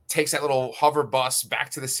takes that little hover bus back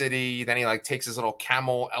to the city. Then he like takes his little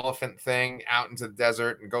camel elephant thing out into the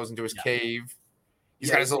desert and goes into his cave.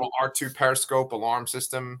 He's got his little R2 periscope alarm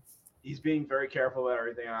system. He's being very careful about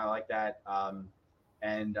everything, and I like that. I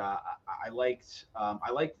liked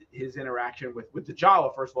his interaction with the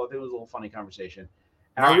Jawa. First of all, I think it was a little funny conversation,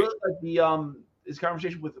 and I really liked his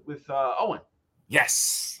conversation with Owen.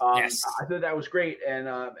 Yes. Yes. I thought that was great, and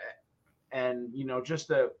just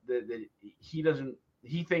the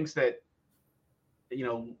he thinks that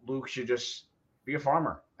Luke should just be a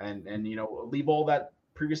farmer and leave all that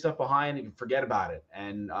previous stuff behind and forget about it,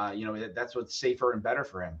 and that's what's safer and better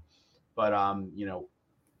for him. But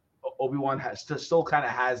Obi-Wan still kind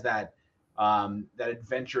of has that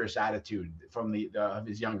adventurous attitude from of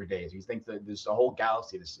his younger days. He thinks that there's a whole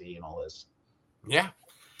galaxy to see and all this.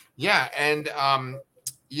 Yeah, and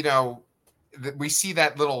we see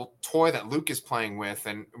that little toy that Luke is playing with,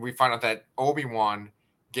 and we find out that Obi-Wan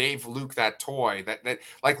gave Luke that toy that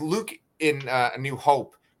like Luke in A New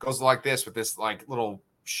Hope goes like this with this like little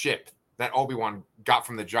ship that Obi-Wan got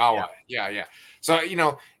from the Jawa. Yeah. So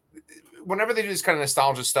whenever they do this kind of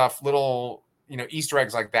nostalgia stuff, little Easter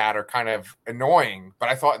eggs like that are kind of annoying. But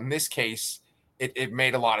I thought in this case it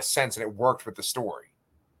made a lot of sense and it worked with the story.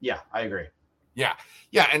 Yeah, I agree. Yeah,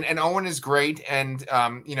 and Owen is great, and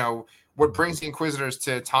what brings the Inquisitors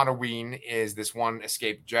to Tatooine is this one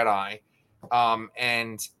escaped Jedi,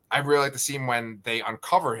 and I really like the scene when they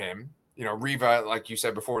uncover him. Reva, like you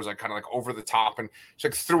said before, was like kind of like over the top, and she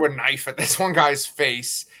like threw a knife at this one guy's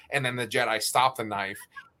face, and then the Jedi stopped the knife,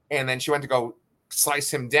 and then she went to go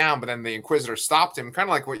slice him down, but then the Inquisitor stopped him, kind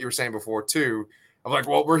of like what you were saying before too. of like,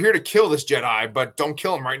 well, we're here to kill this Jedi, but don't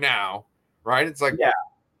kill him right now, right? It's like,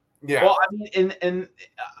 yeah. Well, I mean, and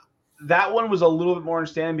that one was a little bit more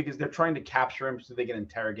understanding because they're trying to capture him so they can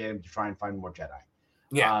interrogate him to try and find more Jedi.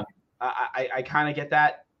 Yeah, I kind of get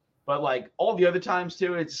that, but like all the other times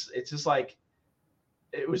too, it's just like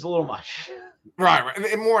it was a little much. Right.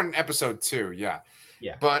 And more in episode 2, yeah.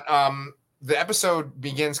 But the episode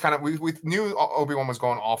begins kind of. We knew Obi-Wan was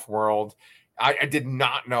going off world. I did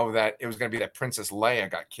not know that it was going to be that Princess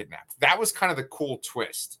Leia got kidnapped. That was kind of the cool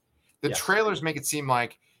twist. The trailers make it seem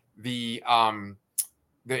like the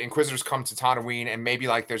Inquisitors come to Tatooine, and maybe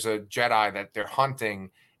like there's a Jedi that they're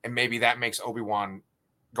hunting, and maybe that makes Obi-Wan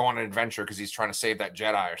go on an adventure because he's trying to save that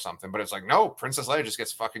Jedi or something. But it's like, no, Princess Leia just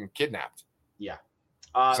gets fucking kidnapped. Yeah.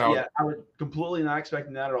 I was completely not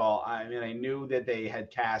expecting that at all. I mean, I knew that they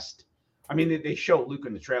had cast. I mean, they showed Luke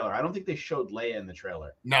in the trailer. I don't think they showed Leia in the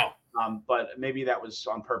trailer. No. But maybe that was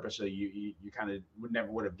on purpose, so you kind of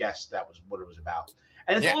would have guessed that was what it was about.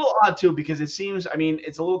 And it's a little odd too because it seems. I mean,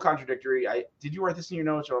 it's a little contradictory. Did you write this in your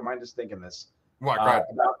notes, or am I just thinking this? What? Go ahead.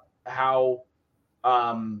 About how,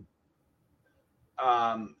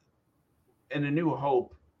 in A New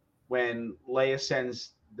Hope, when Leia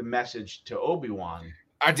sends the message to Obi-Wan.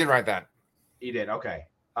 I did write that. You did? Okay.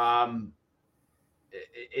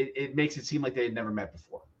 It makes it seem like they had never met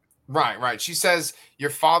before. Right. She says, you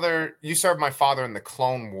served my father in the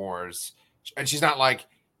Clone Wars. And she's not like,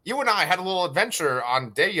 you and I had a little adventure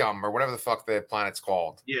on Dayum or whatever the fuck the planet's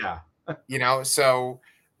called. Yeah. So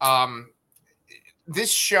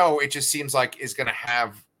this show, it just seems like is going to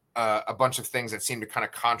have a bunch of things that seem to kind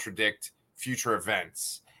of contradict future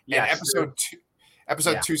events. Yes, and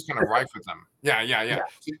episode 2 is kind of rife with them. Yeah.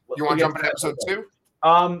 So you want to jump into episode 2?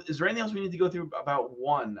 Is there anything else we need to go through about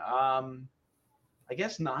 1? I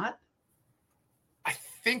guess not. I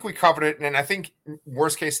think we covered it, and I think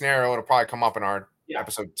worst case scenario, it'll probably come up in our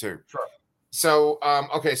episode 2. Sure. So,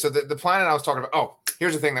 okay, so the planet I was talking about. Oh,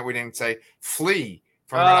 here's the thing that we didn't say: Flea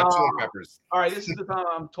from the Red Hot Chili Peppers. All right, this is the time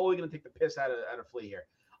I'm totally gonna take the piss out of Flea here.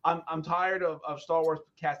 I'm tired of Star Wars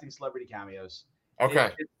casting celebrity cameos.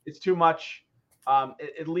 Okay, it's too much.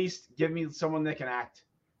 At least give me someone that can act.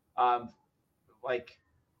 Like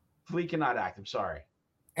Flea cannot act. I'm sorry.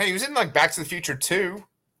 Hey, he was in like Back to the Future 2.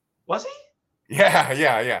 Was he?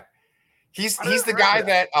 Yeah. He's the guy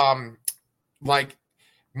that like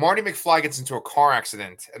Marty McFly gets into a car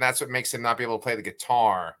accident, and that's what makes him not be able to play the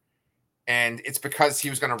guitar. And it's because he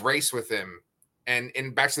was going to race with him. And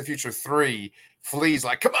in Back to the Future 3, Flea's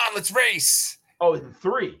like, "Come on, let's race." Oh, in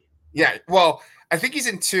 3. Yeah. Well, I think he's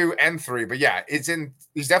in 2 and 3, but yeah, he's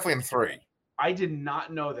definitely in 3. I did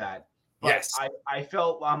not know that. But yes. I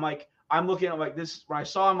felt I'm looking at like this when I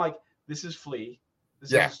saw him like this is Flea.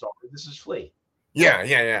 This is Star Wars. This is Flea.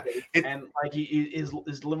 Yeah. And like his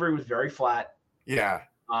delivery was very flat. Yeah.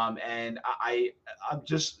 And I'm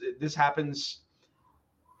just this happens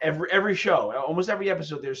every show, almost every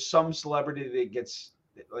episode. There's some celebrity that gets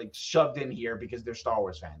like shoved in here because they're Star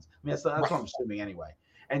Wars fans. I mean, that's what I'm assuming anyway.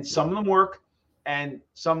 And some of them work, and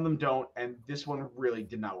some of them don't. And this one really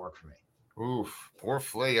did not work for me. Oof, poor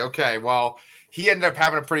Flea. Okay, well, he ended up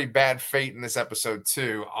having a pretty bad fate in this episode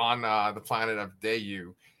too on the planet of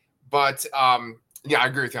Dayu. But yeah, I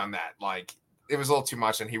agree with you on that. Like, it was a little too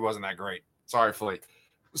much, and he wasn't that great. Sorry, Flea.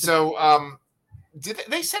 So,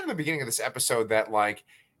 they said in the beginning of this episode that like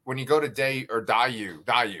when you go to Dayu,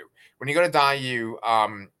 when you go to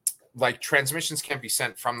Dayu, like transmissions can't be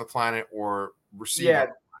sent from the planet or received. Yeah,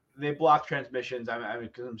 they block transmissions. I'm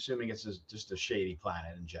assuming it's just a shady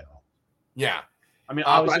planet in general. Yeah. I mean,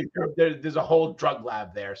 obviously, there's a whole drug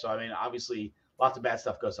lab there. So, I mean, obviously, lots of bad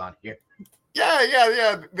stuff goes on here.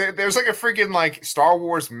 Yeah. There's like a freaking like Star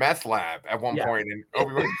Wars meth lab at one point. And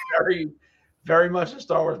very, very much a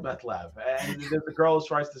Star Wars meth lab. And there's a girl who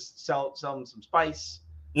tries to sell them some spice.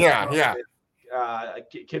 Yeah. A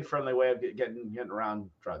kid-friendly way of getting around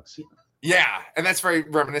drugs. Yeah, and that's very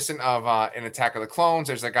reminiscent of in Attack of the Clones.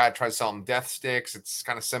 There's a guy that tries to sell him death sticks. It's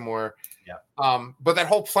kind of similar. Yeah. But that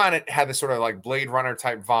whole planet had this sort of like Blade Runner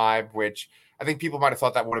type vibe, which I think people might have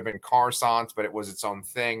thought that would have been Coruscant, but it was its own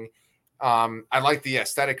thing. I like the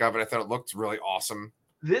aesthetic of it. I thought it looked really awesome.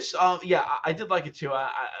 This, I did like it too.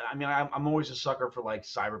 I mean, I'm always a sucker for like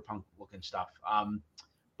cyberpunk looking stuff.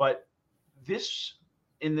 But this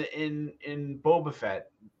in Boba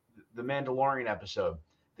Fett, the Mandalorian episode.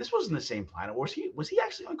 This wasn't the same planet. Was he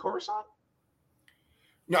actually on Coruscant?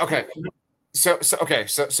 No, okay. So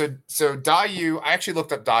Dayu, I actually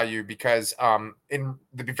looked up Dayu because in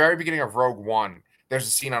the very beginning of Rogue One, there's a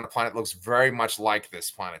scene on a planet that looks very much like this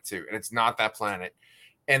planet too, and it's not that planet.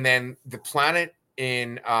 And then the planet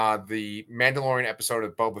in the Mandalorian episode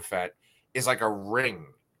of Boba Fett is like a ring,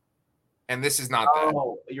 and this is not that.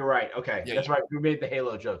 Oh, you're right. Okay, Yeah, that's right. We made the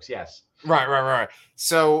Halo jokes. Yes. right.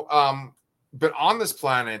 So, but on this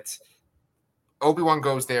planet, Obi-Wan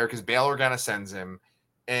goes there because Bail Organa sends him,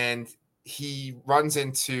 and he runs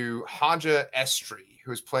into Haja Estri,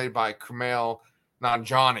 who is played by Kumail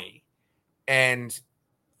Nanjiani, and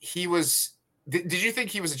he was. Did you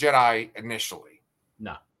think he was a Jedi initially?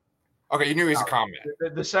 No. Okay, you knew he was a combat.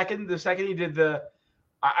 The second he did the,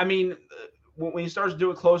 I mean, when he starts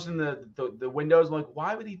doing closing the windows, I'm like,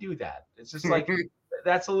 why would he do that? It's just like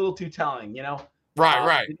that's a little too telling, you know.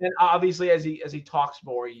 Right. And then obviously, as he talks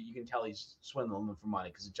more, you can tell he's swindling them for money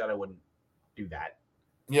because the Jedi wouldn't do that.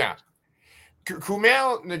 Yeah,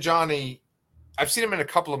 Kumail Nanjiani, I've seen him in a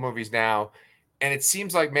couple of movies now, and it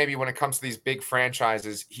seems like maybe when it comes to these big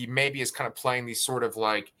franchises, he maybe is kind of playing these sort of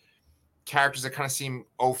like characters that kind of seem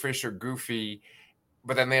oafish or goofy,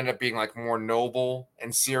 but then they end up being like more noble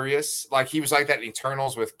and serious. Like he was like that in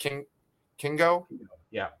Eternals with Kingo.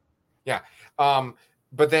 Yeah.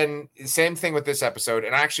 But then same thing with this episode,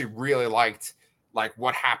 and I actually really liked like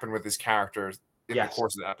what happened with his character in the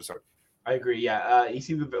course of the episode. I agree. Yeah, he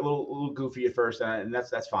seemed a little goofy at first, and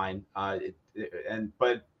that's fine. And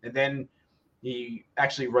then he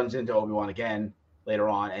actually runs into Obi-Wan again later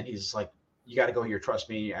on, and he's like, "You got to go here. Trust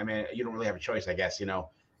me. I mean, you don't really have a choice, I guess, you know."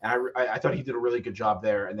 And I thought he did a really good job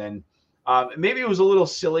there. And then maybe it was a little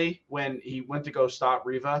silly when he went to go stop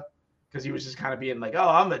Reva because he was just kind of being like, "Oh,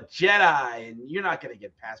 I'm a Jedi, and you're not going to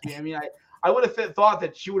get past me." I mean, I would have thought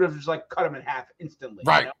that she would have just like cut him in half instantly.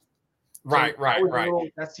 Right. You know?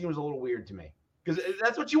 Right. That seems a little weird to me because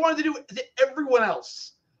that's what you wanted to do to everyone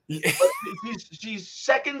else. She's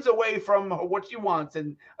seconds away from what she wants,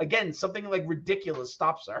 and again, something like ridiculous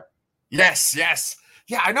stops her. Yes.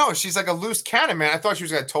 Yeah, I know. She's like a loose cannon, man. I thought she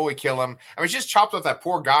was gonna totally kill him. I mean, she just chopped off that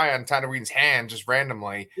poor guy on Tatooine's hand just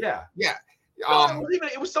randomly. Yeah. No,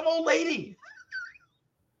 it was some old lady.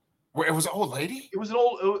 It was an old lady? It was an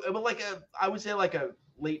old, I would say like a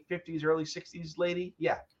late 50s, early 60s lady.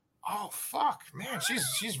 Yeah. Oh fuck, man,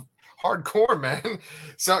 she's hardcore, man.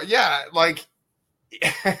 So yeah, like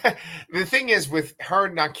the thing is with her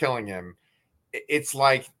not killing him, it's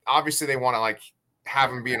like obviously they want to like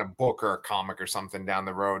have him be in a book or a comic or something down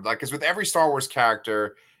the road. Like, because with every Star Wars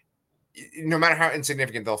character, no matter how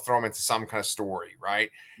insignificant, they'll throw him into some kind of story,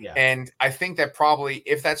 right? Yeah. And I think that probably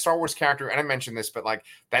if that Star Wars character, and I mentioned this, but like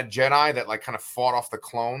that Jedi that like kind of fought off the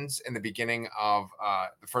clones in the beginning of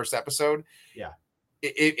the first episode, yeah.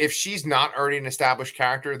 If she's not already an established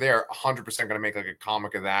character, they're 100% going to make like a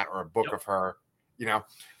comic of that or a book of her, you know?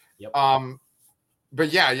 Yep.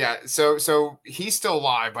 But yeah. So he's still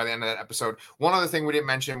alive by the end of that episode. One other thing we didn't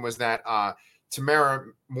mention was that Tamara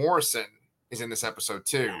Morrison is in this episode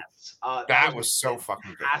too. Yes. That was so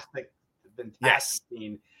fucking good. Fantastic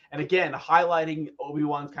scene. And again, highlighting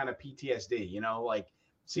Obi-Wan's kind of PTSD, you know, like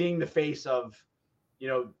seeing the face of, you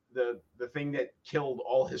know, the thing that killed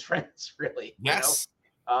all his friends, really. Yes. You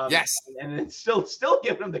know? Yes. And it's still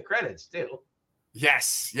giving him the credits too.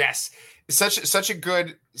 Yes. Such a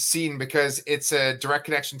good scene because it's a direct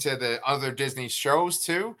connection to the other Disney shows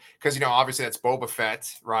too. Because, you know, obviously that's Boba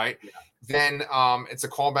Fett, right? Yeah. Then it's a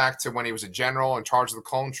callback to when he was a general in charge of the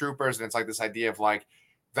clone troopers. And it's like this idea of like,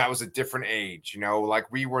 that was a different age, you know, like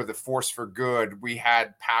we were the force for good. We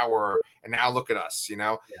had power and now look at us, you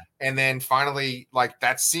know? Yeah. And then finally, like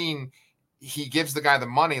that scene, he gives the guy the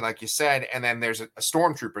money, like you said, and then there's a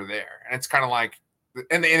stormtrooper there. And it's kind of like,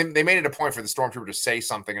 and they made it a point for the stormtrooper to say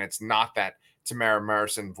something, and it's not that Tamara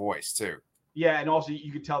Morrison voice too. Yeah, and also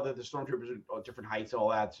you could tell that the stormtroopers are at different heights and all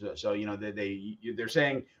that. So you know they're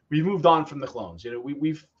saying we've moved on from the clones. You know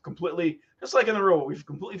we've completely, just like in the rule, we've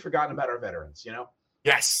completely forgotten about our veterans. You know.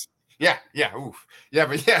 Yes. Yeah. Oof. Yeah,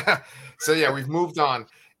 but yeah. So yeah, we've moved on,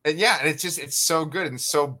 and yeah, and it's so good and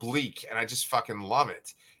so bleak, and I just fucking love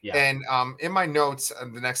it. Yeah. And in my notes,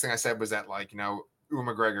 the next thing I said was that like, you know, Ewan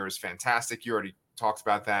McGregor is fantastic. You already talked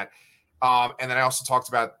about that. And then I also talked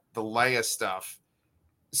about the Leia stuff.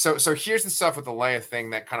 So here's the stuff with the Leia thing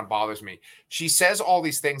that kind of bothers me. She says all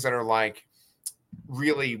these things that are like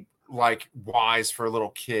really like wise for a little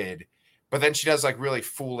kid, but then she does like really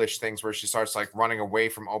foolish things where she starts like running away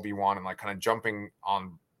from Obi-Wan and like kind of jumping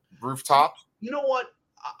on rooftops. You know what?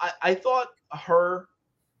 I thought her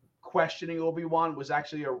questioning Obi-Wan was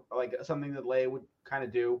actually like something that Leia would kind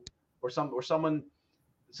of do, or someone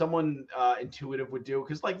intuitive would do,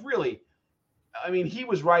 because like really, I mean, he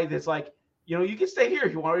was right. It's like, you know, you can stay here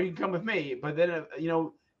if you want, or you can come with me. But then you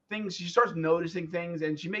know, she starts noticing things,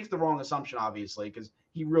 and she makes the wrong assumption, obviously, because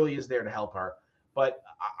he really is there to help her. But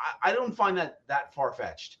I don't find that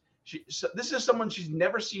far-fetched. This is someone she's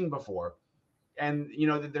never seen before. and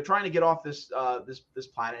they're trying to get off this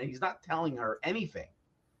planet, and he's not telling her anything.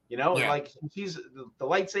 Like she's the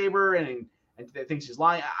lightsaber, and thinks she's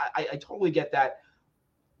lying. I totally get that.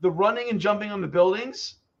 The running and jumping on the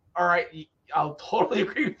buildings. All right, I'll totally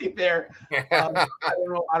agree with you there. I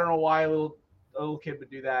don't know why a little kid would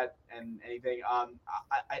do that and anything.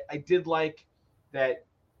 I did like that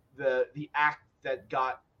the act that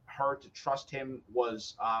got her to trust him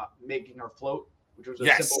was making her float, which was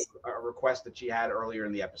a simple request that she had earlier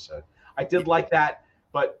in the episode. I did like that,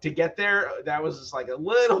 but to get there, that was just like a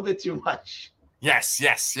little bit too much. Yes.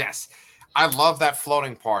 I love that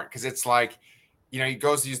floating part because it's like, he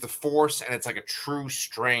goes to use the Force, and it's like a true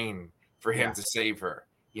strain for him to save her.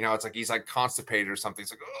 It's like he's like constipated or something.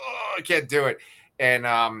 It's like, oh, I can't do it. And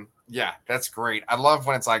that's great. I love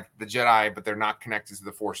when it's like the Jedi, but they're not connected to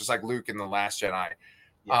the Force. It's like Luke in The Last Jedi.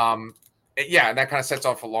 And that kind of sets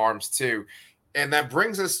off alarms too. And that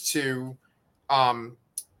brings us to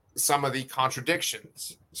some of the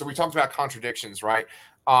contradictions. So we talked about contradictions, right?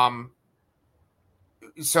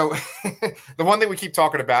 So the one thing we keep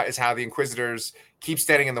talking about is how the Inquisitors keep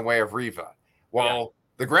standing in the way of Reva. Well,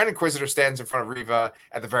 the Grand Inquisitor stands in front of Reva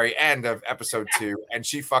at the very end of episode 2, and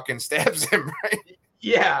she fucking stabs him, right?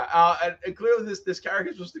 Yeah, and clearly this character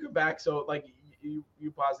is supposed to come back. So like you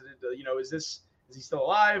posited, is he still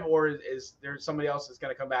alive, or is there somebody else that's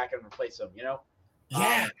going to come back and replace him?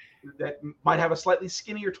 That might have a slightly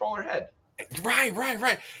skinnier, taller head. Right.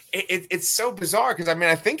 It's so bizarre because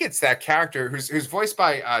I think it's that character who's voiced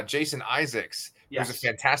by Jason Isaacs, who's a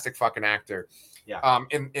fantastic fucking actor. Yeah.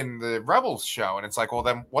 In the Rebels show, and it's like, well,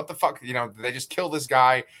 then what the fuck? They just kill this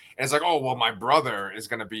guy, and it's like, oh, well, my brother is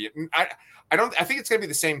gonna be. I think it's gonna be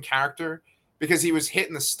the same character because he was hit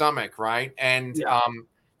in the stomach, right? And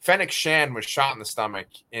Fennec Shan was shot in the stomach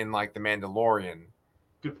in like The Mandalorian.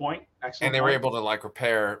 Good point. Excellent. And they were able to like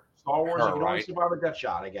repair Star Wars. Her, you can only survive a death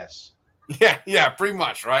shot, I guess. Yeah, pretty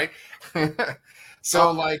much, right?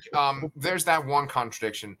 So there's that one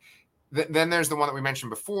contradiction. Then there's the one that we mentioned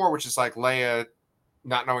before, which is like Leia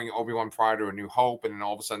not knowing Obi-Wan prior to A New Hope, and then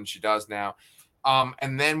all of a sudden she does now.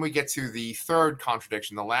 And then we get to the third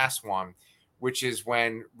contradiction, the last one, which is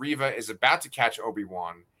when Reva is about to catch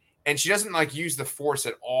Obi-Wan, and she doesn't like use the Force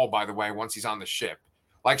at all, by the way, once he's on the ship.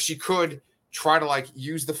 Like she could try to like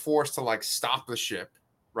use the Force to like stop the ship,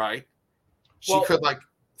 right? She could like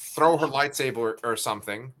throw her lightsaber or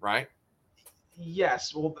something, right?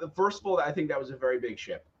 Yes. Well, first of all, I think that was a very big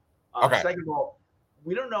ship. Okay. Second of all,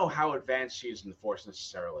 we don't know how advanced she is in the Force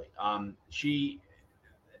necessarily. She,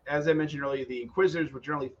 as I mentioned earlier, the Inquisitors were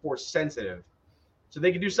generally Force sensitive, so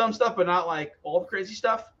they can do some stuff, but not like all the crazy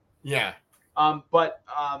stuff. Yeah. But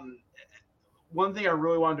one thing I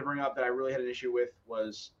really wanted to bring up that I really had an issue with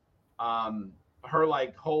was her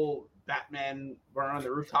like whole Batman running on the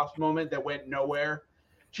rooftops moment that went nowhere.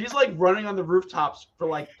 She's like running on the rooftops for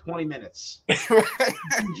like 20 minutes.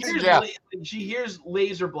 She hears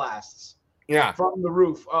laser blasts from the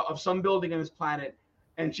roof of some building on this planet,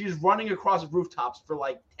 and she's running across rooftops for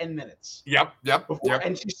like 10 minutes. Yep.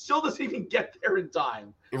 And she still doesn't even get there in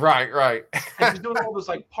time. Right. And she's doing all this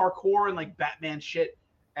like parkour and like Batman shit.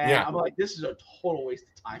 And I'm like, this is a total waste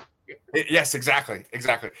of time. Yes, exactly.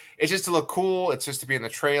 It's just to look cool. It's just to be in the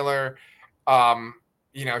trailer.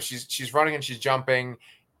 She's running and she's jumping.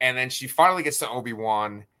 And then she finally gets to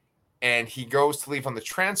Obi-Wan, and he goes to leave on the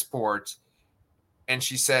transport, and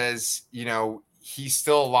she says, he's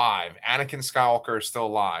still alive. Anakin Skywalker is still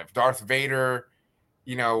alive. Darth Vader,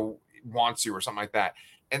 wants you or something like that.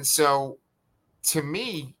 And so to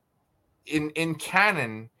me, in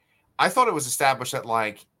canon, I thought it was established that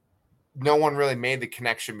like no one really made the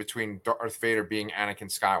connection between Darth Vader being Anakin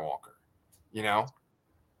Skywalker,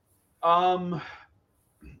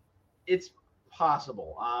 It's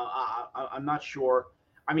possible. I'm not sure.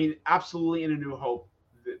 I mean, absolutely in A New Hope,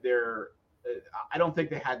 I don't think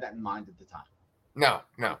they had that in mind at the time. No.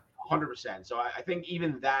 100%. So I think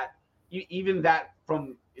even that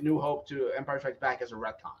from A New Hope to Empire Strikes Back as a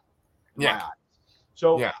retcon. In my eyes.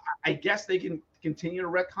 So I guess they can continue to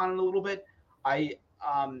retcon it a little bit. I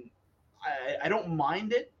don't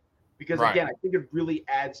mind it because again, I think it really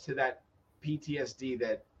adds to that PTSD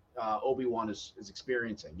that Obi-Wan is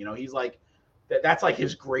experiencing. He's like that's like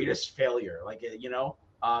his greatest failure. Like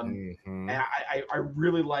and I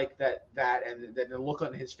really like that and the look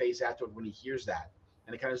on his face afterward when he hears that,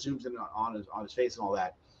 and it kind of zooms in on his face and all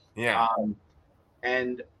that. Yeah.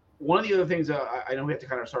 And one of the other things I know we have to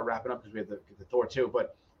kind of start wrapping up because we have the Thor too,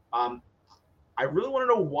 but I really want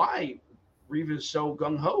to know why Reva is so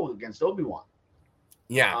gung ho against Obi-Wan.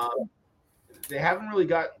 Yeah. They haven't really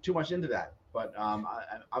got too much into that, but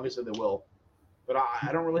obviously they will. but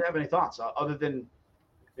I don't really have any thoughts other than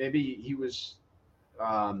maybe he was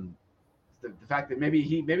the fact that maybe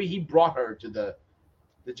he brought her to the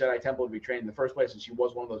Jedi Temple to be trained in the first place, and she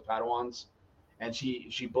was one of those Padawans, and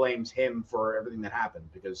she blames him for everything that happened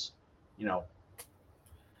because, you know.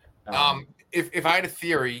 If I had a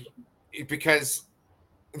theory, because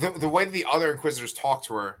the way the other Inquisitors talk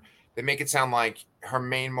to her, they make it sound like her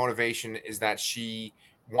main motivation is that she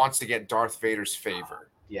wants to get Darth Vader's favor.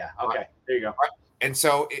 Yeah. Okay. Right. There you go. Right. And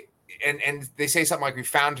so, and they say something like, "We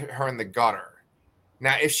found her in the gutter."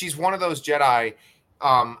 Now, if she's one of those Jedi,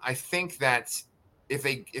 I think that if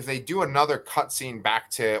they do another cutscene back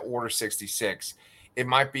to Order 66, it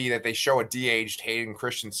might be that they show a de-aged Hayden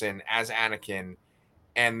Christensen as Anakin,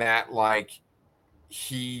 and that like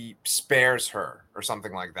he spares her or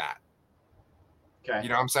something like that. Okay. You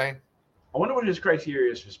know what I'm saying? I wonder what his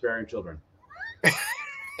criteria is for sparing children. I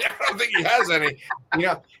don't think he has any. You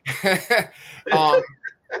know,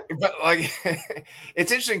 but like,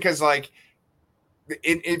 it's interesting because like,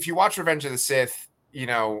 if you watch Revenge of the Sith, you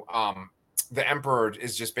know, the Emperor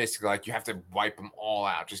is just basically like you have to wipe them all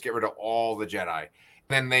out, just get rid of all the Jedi. And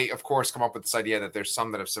then they, of course, come up with this idea that there's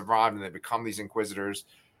some that have survived and they become these Inquisitors.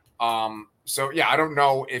 So yeah, I don't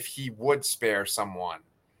know if he would spare someone.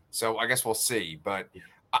 So I guess we'll see. But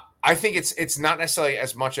I think it's not necessarily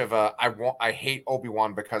as much of a I hate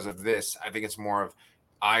Obi-Wan because of this. I think it's more of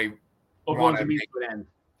I want to make it end.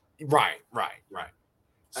 Right.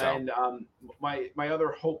 So. And my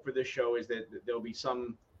other hope for this show is that there'll be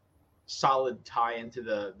some solid tie into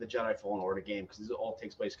the Jedi Fallen Order game, because this all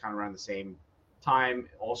takes place kind of around the same time.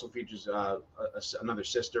 It also features another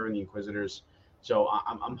sister in the Inquisitors. So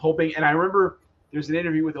I'm hoping, and I remember there's an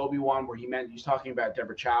interview with Obi-Wan where he's talking about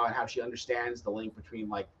Deborah Chow and how she understands the link between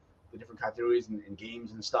like the different continuities and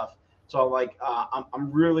games and stuff. So like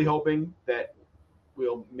I'm really hoping that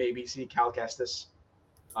we'll maybe see Cal Kestis,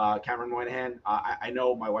 Cameron Moynihan. I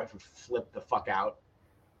know my wife would flip the fuck out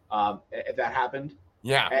if that happened.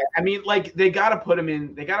 Yeah, and, I mean, like they gotta put him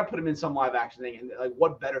in. They gotta put him in some live action thing, and like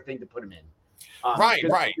what better thing to put him in?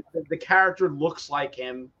 Right. The character looks like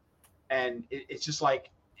him, and it's just like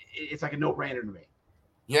it's like a no-brainer to me.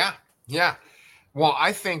 Yeah. Well,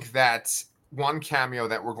 I think that one cameo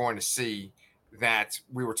that we're going to see that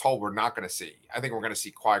we were told we're not going to see. I think we're going to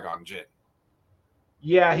see Qui-Gon Jinn.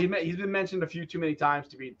 Yeah, he's been mentioned a few too many times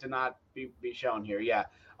to not be shown here. Yeah.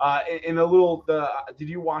 In a little did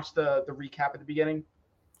you watch the recap at the beginning?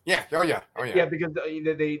 Yeah. Oh yeah. Yeah, because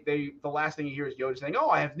the last thing you hear is Yoda saying, "Oh,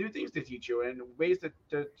 I have new things to teach you and ways to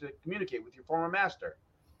communicate with your former master."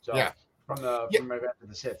 So yeah. from Revenge of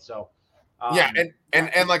the Sith. So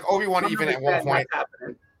and like Obi-Wan even at one point,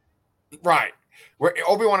 right? Where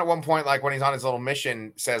Obi-Wan at one point, like when he's on his little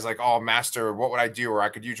mission, says like, "Oh, Master, what would I do? Or I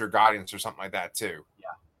could use your guidance or something like that too." Yeah.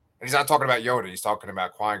 And he's not talking about Yoda; he's talking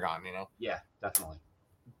about Qui-Gon. You know. Yeah, definitely.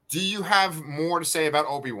 Do you have more to say about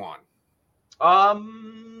Obi-Wan?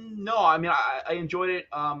 No, I mean I enjoyed it.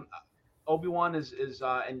 Obi-Wan is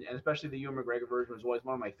and especially the Ewan McGregor version was always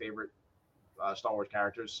one of my favorite Star Wars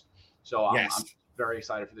characters. So I'm very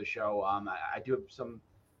excited for the show. I do have some,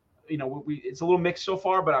 you know, it's a little mixed so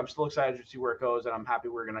far, but I'm still excited to see where it goes, and I'm happy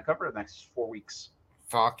we're going to cover it the next 4 weeks.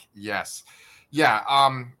 Fuck yes, yeah.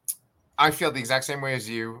 I feel the exact same way as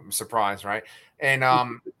you. I'm surprised, right? And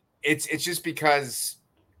it's just because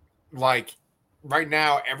like right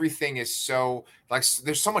now everything is so like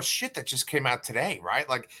there's so much shit that just came out today, right?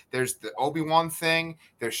 Like there's the Obi-Wan thing,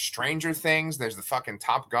 there's Stranger Things, there's the fucking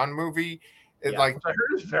Top Gun movie. Like which I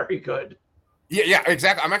heard is very good. Yeah,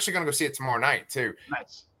 exactly. I'm actually gonna go see it tomorrow night too.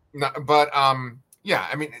 Nice. No, but yeah,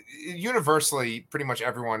 I mean, universally, pretty much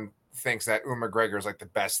everyone thinks that Ewan McGregor is like the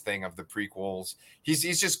best thing of the prequels.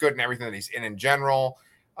 He's just good in everything that he's in general.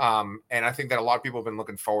 And I think that a lot of people have been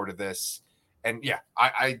looking forward to this. And yeah,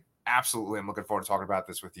 I absolutely am looking forward to talking about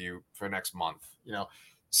this with you for next month. You know,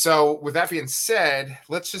 so with that being said,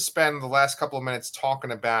 let's just spend the last couple of minutes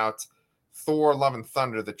talking about Thor: Love and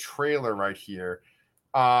Thunder, the trailer right here.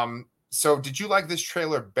 So did you like this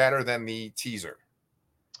trailer better than the teaser?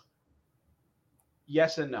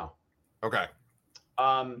 Yes and no. Okay.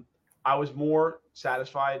 I was more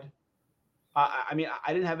satisfied. I mean,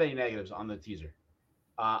 I didn't have any negatives on the teaser.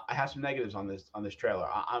 I have some negatives on this trailer.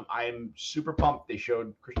 I'm super pumped. They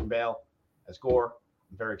showed Christian Bale as Gore.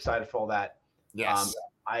 I'm very excited for all that. Yes.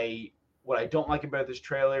 What I don't like about this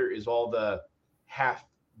trailer is all the half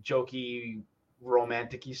jokey,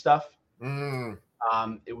 romantic-y stuff.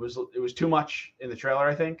 It was too much in the trailer,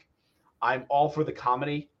 I think. I'm all for the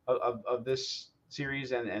comedy of this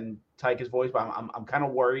series and Taika's voice, but I'm kind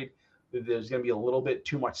of worried that there's going to be a little bit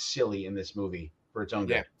too much silly in this movie for its own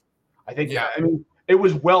good. I think. Yeah. I mean, it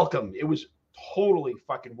was welcome. It was totally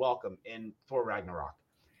fucking welcome in Thor Ragnarok.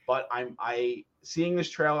 But I seeing this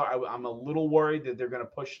trailer, I'm a little worried that they're going to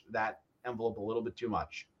push that envelope a little bit too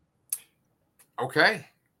much. Okay.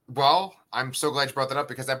 Well, I'm so glad you brought that up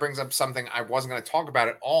because that brings up something I wasn't going to talk about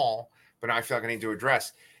at all, but now I feel like I need to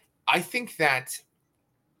address. I think that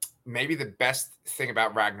maybe the best thing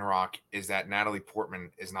about Ragnarok is that Natalie Portman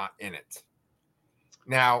is not in it.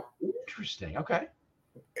 Now, interesting. Okay.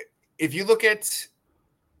 If you look at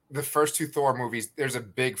the first two Thor movies, there's a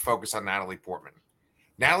big focus on Natalie Portman.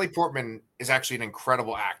 Natalie Portman is actually an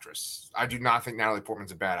incredible actress. I do not think Natalie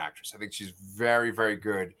Portman's a bad actress. I think she's very, very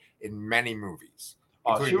good in many movies.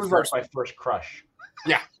 Oh, she was like my first crush.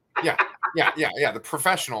 Yeah. The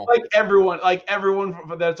professional. Like everyone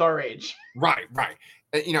that's our age. Right.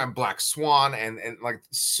 And Black Swan and like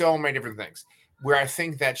so many different things. Where I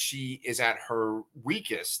think that she is at her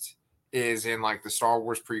weakest is in like the Star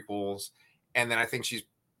Wars prequels. And then I think she's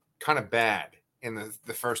kind of bad in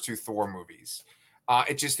the first two Thor movies.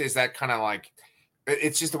 It just is that kind of like,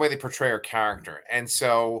 it's just the way they portray her character. And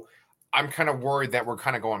so I'm kind of worried that we're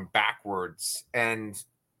kind of going backwards and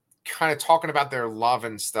kind of talking about their love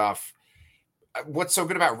and stuff. What's so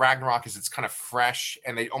good about Ragnarok is it's kind of fresh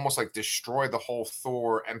and they almost like destroy the whole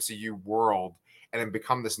Thor MCU world and then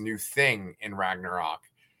become this new thing in Ragnarok.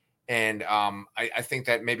 And I think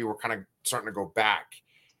that maybe we're kind of starting to go back.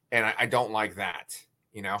 And I don't like that,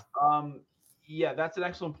 you know? Yeah, that's an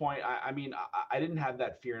excellent point. I mean, I didn't have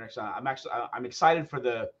that fear next time. I'm excited for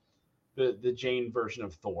the Jane version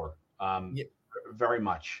of Thor. Very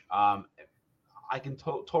much. I can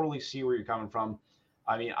totally see where you're coming from.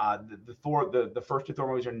 I mean, the Thor, the first two Thor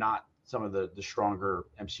movies are not some of the stronger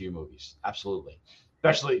MCU movies. Absolutely,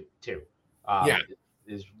 especially two.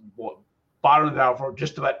 Is what bottom of the barrel for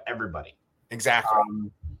just about everybody. Exactly.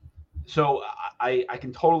 So I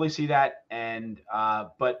can totally see that, and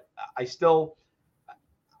but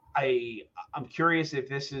I'm curious if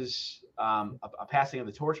this is a passing of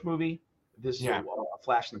the torch movie. This is a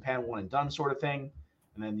flash in the pan, one and done sort of thing,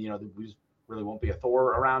 and then we really won't be a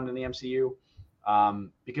Thor around in the MCU,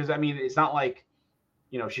 because I mean it's not like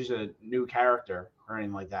she's a new character or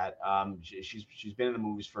anything like that. She's been in the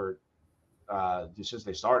movies for since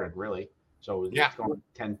they started, really. So it's going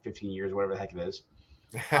 10, 15 years, whatever the heck it is.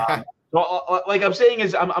 So, like I'm saying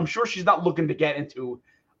is, I'm sure she's not looking to get into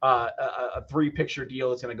a 3-picture deal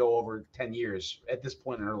that's going to go over 10 years at this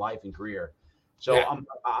point in her life and career. So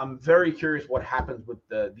I'm very curious what happens with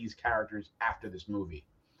these characters after this movie.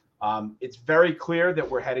 It's very clear that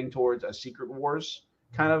we're heading towards a Secret Wars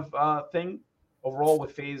kind of thing overall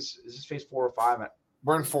with is this phase 4 or 5?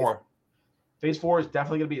 We're in 4. Phase 4 is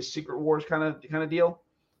definitely going to be a Secret Wars kind of deal.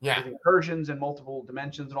 Yeah. With incursions and multiple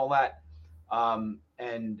dimensions and all that.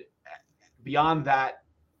 And beyond that,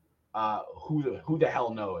 who the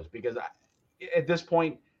hell knows? Because at this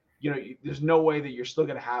point, there's no way that you're still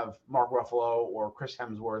going to have Mark Ruffalo or Chris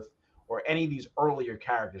Hemsworth or any of these earlier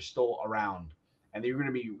characters still around, and you're going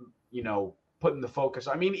to be, putting the focus.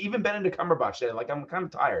 I mean, even Benedict Cumberbatch said, like, I'm kind of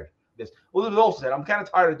tired of this. Elizabeth Olsen said, I'm kind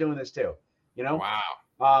of tired of doing this too. Wow.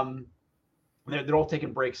 They're all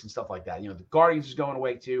taking breaks and stuff like that. The Guardians is going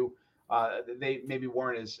away too. They maybe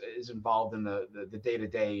weren't as involved in the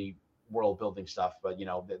day-to-day world building stuff, but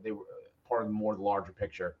they were part of the more larger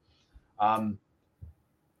picture.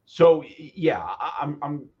 So yeah,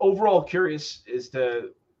 I'm overall curious as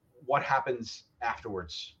to what happens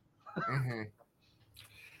afterwards. Mm-hmm.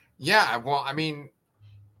 Yeah, well, I mean,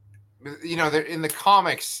 they're in the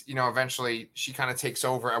comics, eventually she kind of takes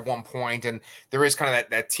over at one point, and there is kind of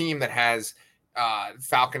that team that has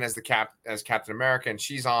Falcon as Captain America, and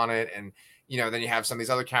she's on it, and then you have some of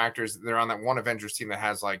these other characters. They're on that one Avengers team that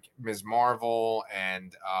has like Ms. Marvel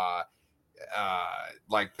and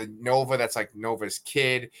like the Nova. That's like Nova's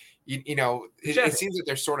kid. It seems like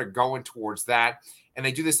they're sort of going towards that, and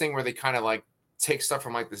they do this thing where they kind of like take stuff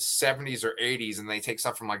from like the 70s or 80s, and they take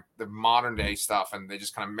stuff from like the modern day stuff, and they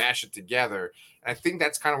just kind of mash it together. And I think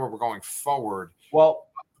that's kind of where we're going forward. Well,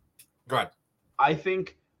 go ahead. I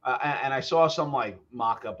think. And I saw some like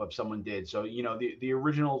mock-up of someone did. So, the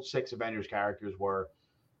original 6 Avengers characters were,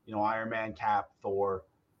 Iron Man, Cap, Thor,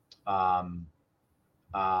 Hulk,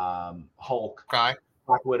 Black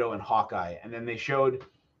Widow, and Hawkeye. And then they showed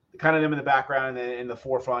kind of them in the background. And then in the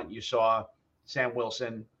forefront, you saw Sam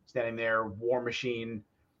Wilson standing there, War Machine,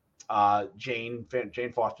 Jane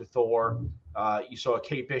Foster, Thor. You saw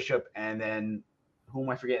Kate Bishop, and then who am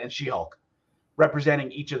I forgetting? And She-Hulk. Representing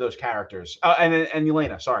each of those characters, and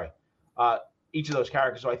Yelena, sorry, each of those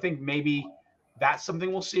characters. So I think maybe that's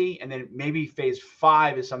something we'll see, and then maybe phase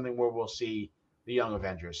 5 is something where we'll see the Young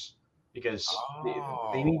Avengers. because they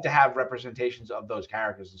Oh, need to have representations of those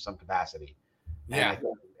characters in some capacity.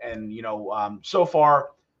 And yeah. so far,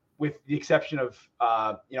 with the exception of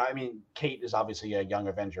I mean, Kate is obviously a young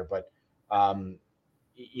Avenger, but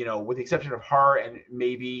with the exception of her and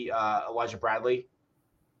maybe Elijah Bradley,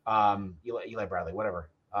 Eli Bradley, whatever.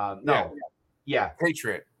 Yeah. No, yeah,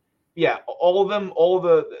 Patriot. yeah, all of them, all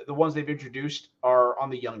of the ones they've introduced are on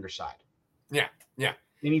the younger side. Yeah. Yeah.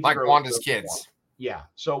 They need to Like grow Wanda's more. kids. Yeah,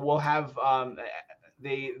 so we'll have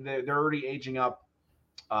they're already aging up.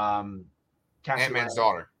 Cassie Ant-Man's Lang.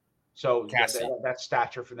 daughter. So Cassie. that's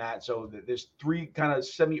stature from that. So there's three kind of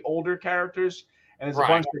semi-older characters, and there's a Right.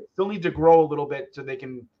 bunch that still need to grow a little bit so they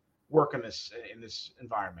can work in this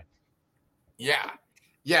environment. Yeah.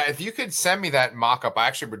 Yeah, if you could send me that mock-up, I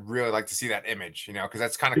actually would really like to see that image, because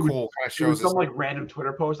that's kind of cool. Kind of shows some like random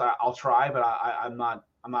Twitter post. I'll try, but I'm not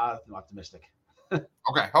optimistic.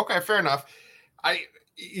 Okay, fair enough.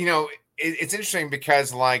 It's interesting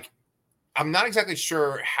because like I'm not exactly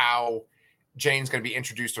sure how Jane's going to be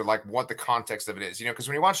introduced or like what the context of it is, because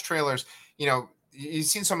when you watch trailers, you've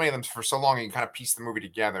seen so many of them for so long, and you kind of piece the movie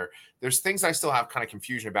together. There's things I still have kind of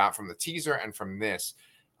confusion about from the teaser and from this.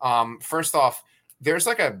 First off, there's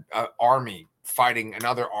like a army fighting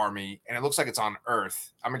another army, and it looks like it's on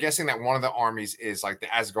Earth. I'm guessing that one of the armies is like the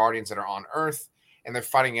Asgardians that are on Earth, and they're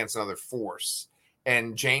fighting against another force.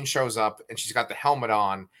 And Jane shows up, and she's got the helmet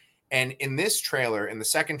on. And in this trailer, in the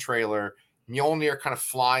second trailer, Mjolnir kind of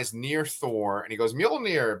flies near Thor, and he goes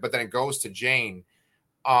Mjolnir, but then it goes to Jane.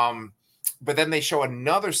 But then they show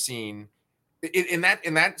another scene. In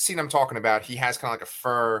that scene I'm talking about, he has kind of like a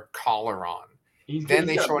fur collar on. He's got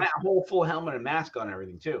a whole full helmet and mask on and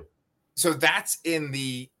everything too. So that's in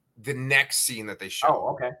the next scene that they show. Oh,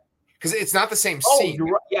 okay. Because it's not the same scene. You're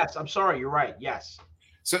right. Yes, I'm sorry. You're right. Yes.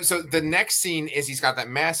 So the next scene is he's got that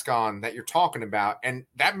mask on that you're talking about, and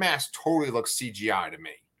that mask totally looks CGI to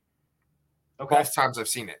me. Okay. Both times I've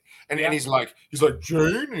seen it, and he's like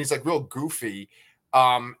Jane, and he's like real goofy.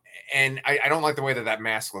 And I don't like the way that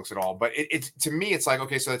mask looks at all. But it's to me, it's like,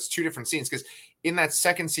 okay, so that's two different scenes, because in that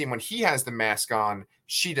second scene when he has the mask on,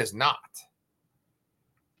 she does not.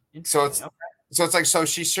 So it's like, so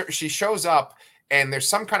she shows up, and there's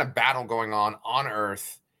some kind of battle going on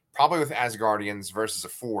Earth, probably with Asgardians versus a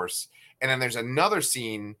force. And then there's another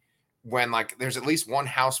scene when like there's at least one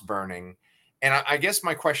house burning. And I guess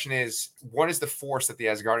my question is, what is the force that the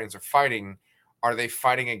Asgardians are fighting? Are they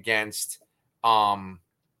fighting against forces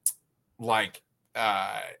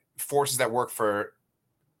that work for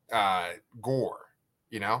Gore,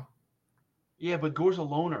 Yeah, but Gore's a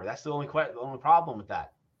loner. That's the only problem with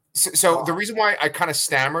that. So the reason why I kind of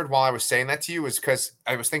stammered while I was saying that to you is because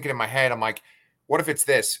I was thinking in my head, I'm like, what if it's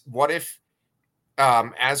this? What if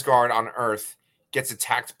Asgard on Earth gets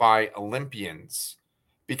attacked by Olympians?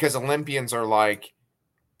 Because Olympians are like,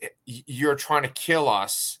 you're trying to kill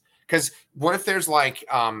us. Because what if there's like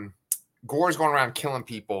Gore's going around killing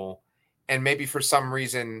people, and maybe for some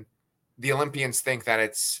reason the Olympians think that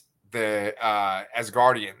it's the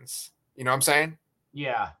Asgardians. You know what I'm saying?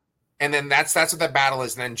 Yeah. And then that's what that battle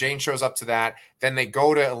is. And then Jane shows up to that. Then they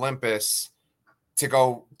go to Olympus to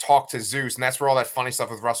go talk to Zeus, and that's where all that funny stuff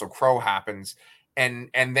with Russell Crowe happens. And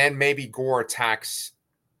then maybe Gore attacks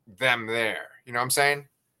them there. You know what I'm saying?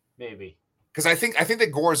 Maybe. Because I think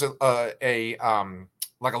that Gore's a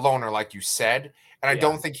like a loner, like you said, and I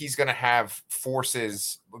don't think he's going to have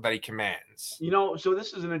forces that he commands. So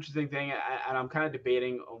this is an interesting thing, and I'm kind of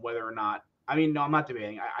debating whether or not. I mean, no, I'm not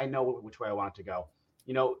debating. I know which way I want it to go.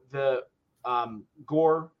 The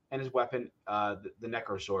Gore and his weapon, the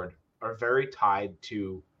Necro sword, are very tied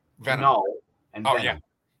to Venom. Null and Venom.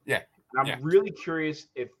 Yeah. And I'm really curious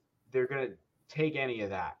if they're going to take any of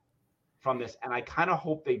that from this, and I kind of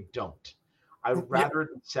hope they don't. I'd rather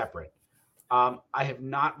it be separate. I have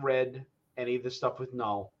not read any of the stuff with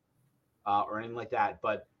Null or anything like that,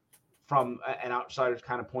 but from an outsider's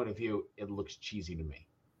kind of point of view, it looks cheesy to me.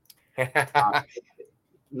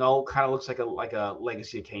 Null kind of looks like a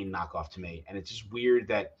Legacy of Kain knockoff to me, and it's just weird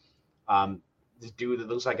that this dude that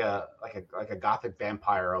looks like a gothic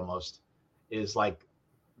vampire almost is like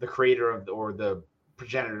the creator of or the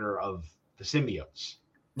progenitor of the symbiotes.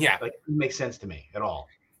 Yeah, like it makes sense to me at all.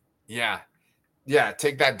 Yeah,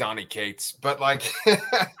 take that, Donny Cates. But like,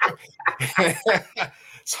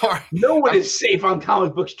 sorry, no one is safe on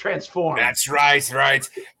Comic Books Transform. That's right.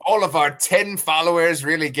 All of our 10 followers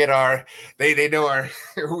really get they know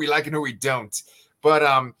who we like and who we don't. But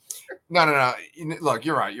no. Look,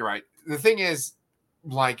 you're right. The thing is,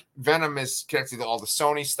 like, Venom is connected to all the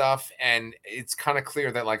Sony stuff, and it's kind of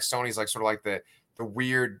clear that like Sony's like sort of like the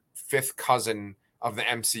weird fifth cousin of the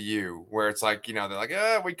MCU, where it's like, you know, they're like,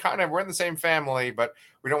 we're in the same family, but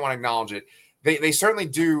we don't want to acknowledge it. They certainly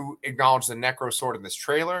do acknowledge the Necro Sword in this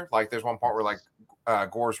trailer. Like, there's one part where like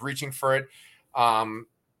Gore's reaching for it.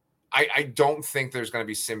 I don't think there's going to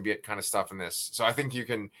be symbiote kind of stuff in this, so I think you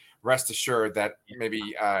can rest assured that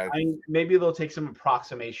maybe maybe they'll take some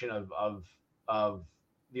approximation of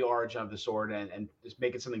the origin of the sword and just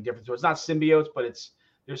make it something different. So it's not symbiotes, but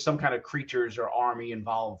there's some kind of creatures or army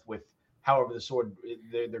involved with however the sword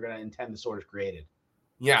they're going to intend the sword is created.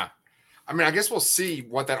 Yeah. I mean, I guess we'll see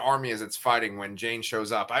what that army is that's fighting when Jane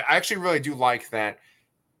shows up. I actually really do like that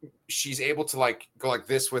she's able to like go like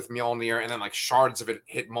this with Mjolnir, and then like shards of it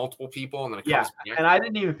hit multiple people, and then it comes back. And I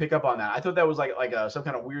didn't even pick up on that. I thought that was like some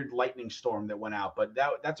kind of weird lightning storm that went out, but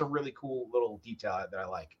that's a really cool little detail that I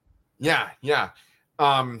like. Yeah.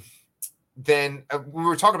 Then we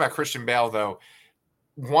were talking about Christian Bale though.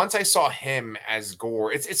 Once I saw him as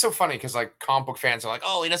Gore, it's so funny because like comic book fans are like,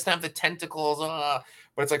 oh, he doesn't have the tentacles,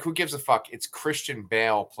 but it's like, who gives a fuck? It's Christian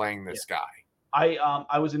Bale playing this guy.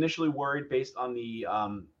 I was initially worried based on the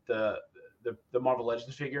Marvel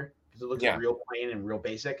Legends figure because it looks real plain and real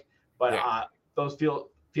basic, but those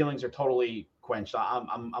feelings are totally quenched.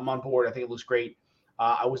 I'm on board. I think it looks great.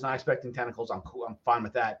 I was not expecting tentacles. I'm cool. I'm fine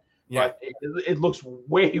with that. Yeah. But it looks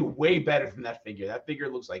way better than that figure. That figure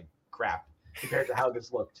looks like crap compared to how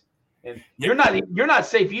this looked. And you're not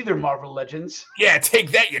safe either, Marvel Legends. Yeah,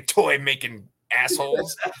 take that, you toy making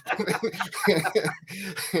assholes.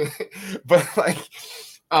 But like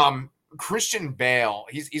Christian Bale,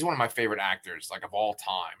 he's one of my favorite actors like of all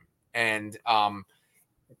time. And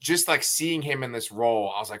just like seeing him in this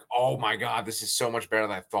role, I was like, oh my God, this is so much better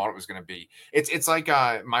than I thought it was going to be. It's like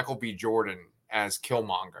Michael B. Jordan as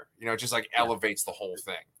Killmonger, you know, it just like elevates the whole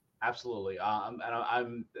thing. Absolutely.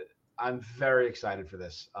 I'm very excited for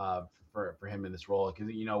this, for him in this role,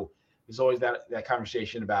 because, you know, there's always that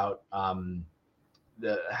conversation about how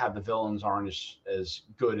the villains aren't as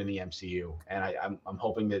good in the MCU, and I'm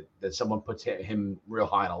hoping that someone puts him real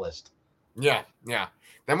high on a list. Yeah.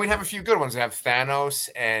 Then we have a few good ones. We have Thanos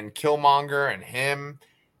and Killmonger and him.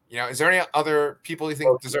 You know, is there any other people you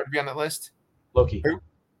think deserve to be on that list? Loki. Who?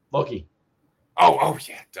 Loki. Oh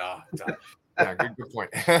yeah, duh. Yeah, good point.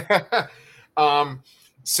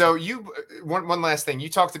 So you one last thing. You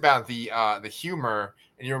talked about the humor,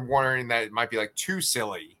 and you're wondering that it might be like too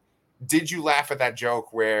silly. Did you laugh at that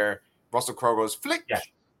joke where Russell Crowe goes flick? Yeah.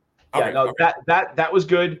 That was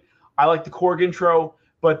good. I like the Korg intro,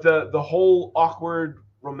 but the whole awkward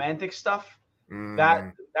romantic stuff,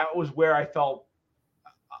 that was where I felt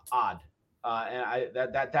odd. And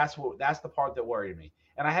that's the part that worried me.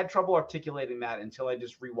 And I had trouble articulating that until I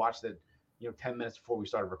just rewatched it, 10 minutes before we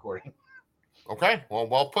started recording. Okay,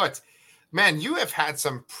 well put. Man, you have had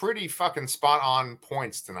some pretty fucking spot on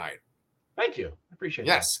points tonight. Thank you. I appreciate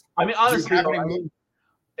that. Yes. I mean, honestly,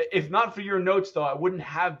 if not for your notes, though, I wouldn't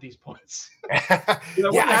have these points.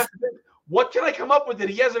 What can I come up with that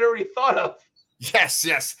he hasn't already thought of?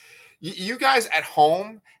 Yes. You guys at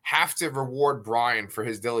home have to reward Brian for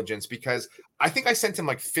his diligence, because I think I sent him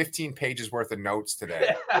like 15 pages worth of notes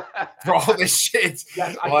today for all this shit.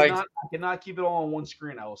 Yes, I cannot keep it all on one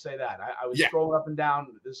screen. I will say that. I was scrolling up and down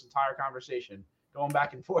this entire conversation, going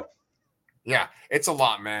back and forth. Yeah, it's a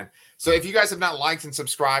lot, man. So if you guys have not liked and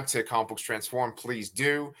subscribed to Comic Books Transform, please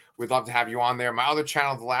do. We'd love to have you on there. My other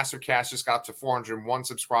channel, The Lastercast, just got up to 401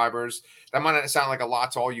 subscribers. That might not sound like a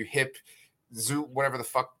lot to all you hip, whatever the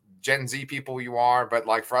fuck Gen Z people you are, but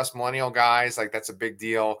like for us millennial guys, like that's a big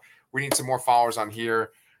deal. We need some more followers on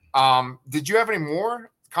here. Did you have any more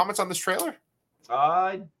comments on this trailer?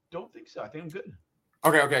 I don't think so. I think I'm good.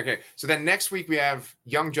 Okay. So then next week we have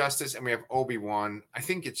Young Justice and we have Obi-Wan. I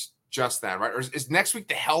think it's just that, right? Or is next week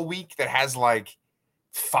the Hell Week that has like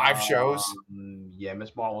 5 shows? Yeah,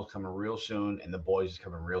 Miss Marvel's coming real soon, and The Boys is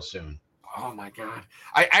coming real soon. Oh my God.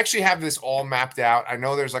 I actually have this all mapped out. I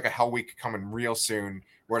know there's like a Hell Week coming real soon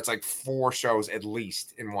where it's like 4 shows at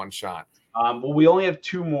least in one shot. Well, we only have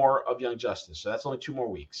 2 more of Young Justice, so that's only 2 more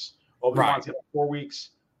weeks. Obi-Wan's got 4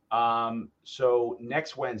 weeks. So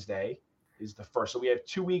next Wednesday is the first. So we have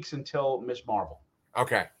 2 weeks until Miss Marvel.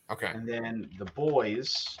 Okay. And then The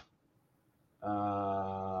Boys.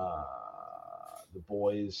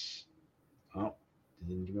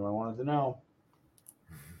 Didn't give me what I wanted to know.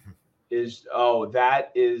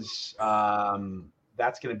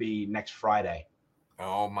 That's going to be next Friday.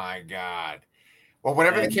 Oh my God. Well,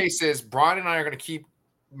 whatever the case is, Brian and I are going to keep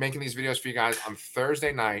making these videos for you guys on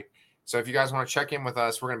Thursday night. So if you guys want to check in with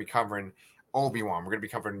us, we're going to be covering Obi-Wan. We're going to be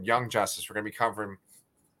covering Young Justice. We're going to be covering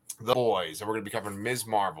The Boys. And we're going to be covering Ms.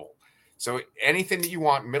 Marvel. So anything that you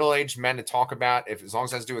want middle-aged men to talk about, as long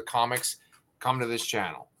as it has to do with comics, come to this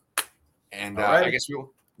channel. And I guess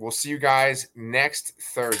we'll see you guys next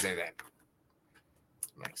Thursday then.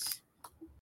 Nice.